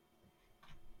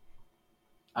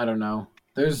 I don't know.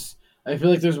 I feel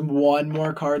like there's one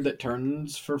more card that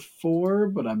turns for 4,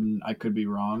 but I could be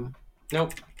wrong.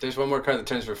 Nope. There's one more card that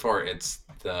turns for 4. It's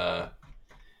the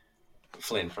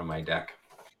Flynn from my deck.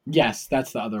 Yes,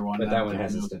 that's the other one. But that one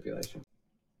has a stipulation.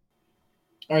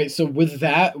 All right, so with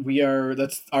that,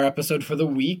 that's our episode for the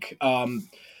week.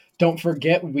 Don't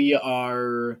forget, we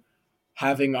are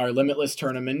having our Limitless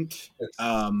tournament. It's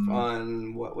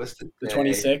on, what was the The day?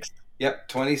 26th. Yep,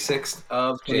 26th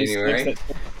of 26th January, at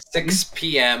 6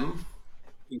 p.m.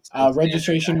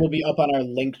 registration will be up on our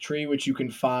link tree, which you can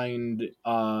find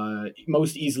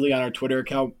most easily on our Twitter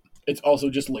account. It's also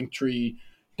just linktree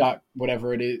dot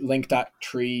whatever it is,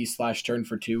 link.tree/turn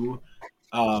for two.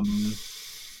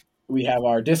 We have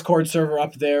our Discord server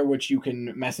up there, which you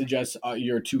can message us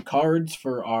your 2 cards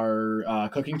for our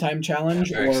cooking time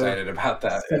challenge, I'm very excited about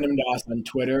that. send them to us on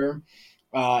Twitter.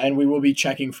 And we will be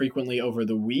checking frequently over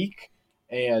the week.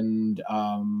 And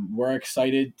we're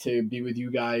excited to be with you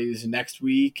guys next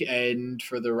week and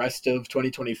for the rest of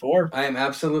 2024. I am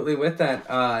absolutely with that.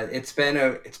 It's been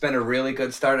a really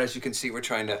good start. As you can see, we're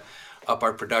trying to up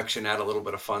our production, add a little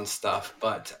bit of fun stuff.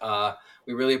 But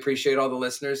we really appreciate all the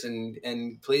listeners,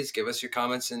 and please give us your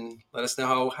comments and let us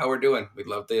know how we're doing. We'd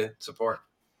love the support.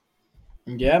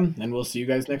 Yeah, and we'll see you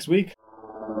guys next week.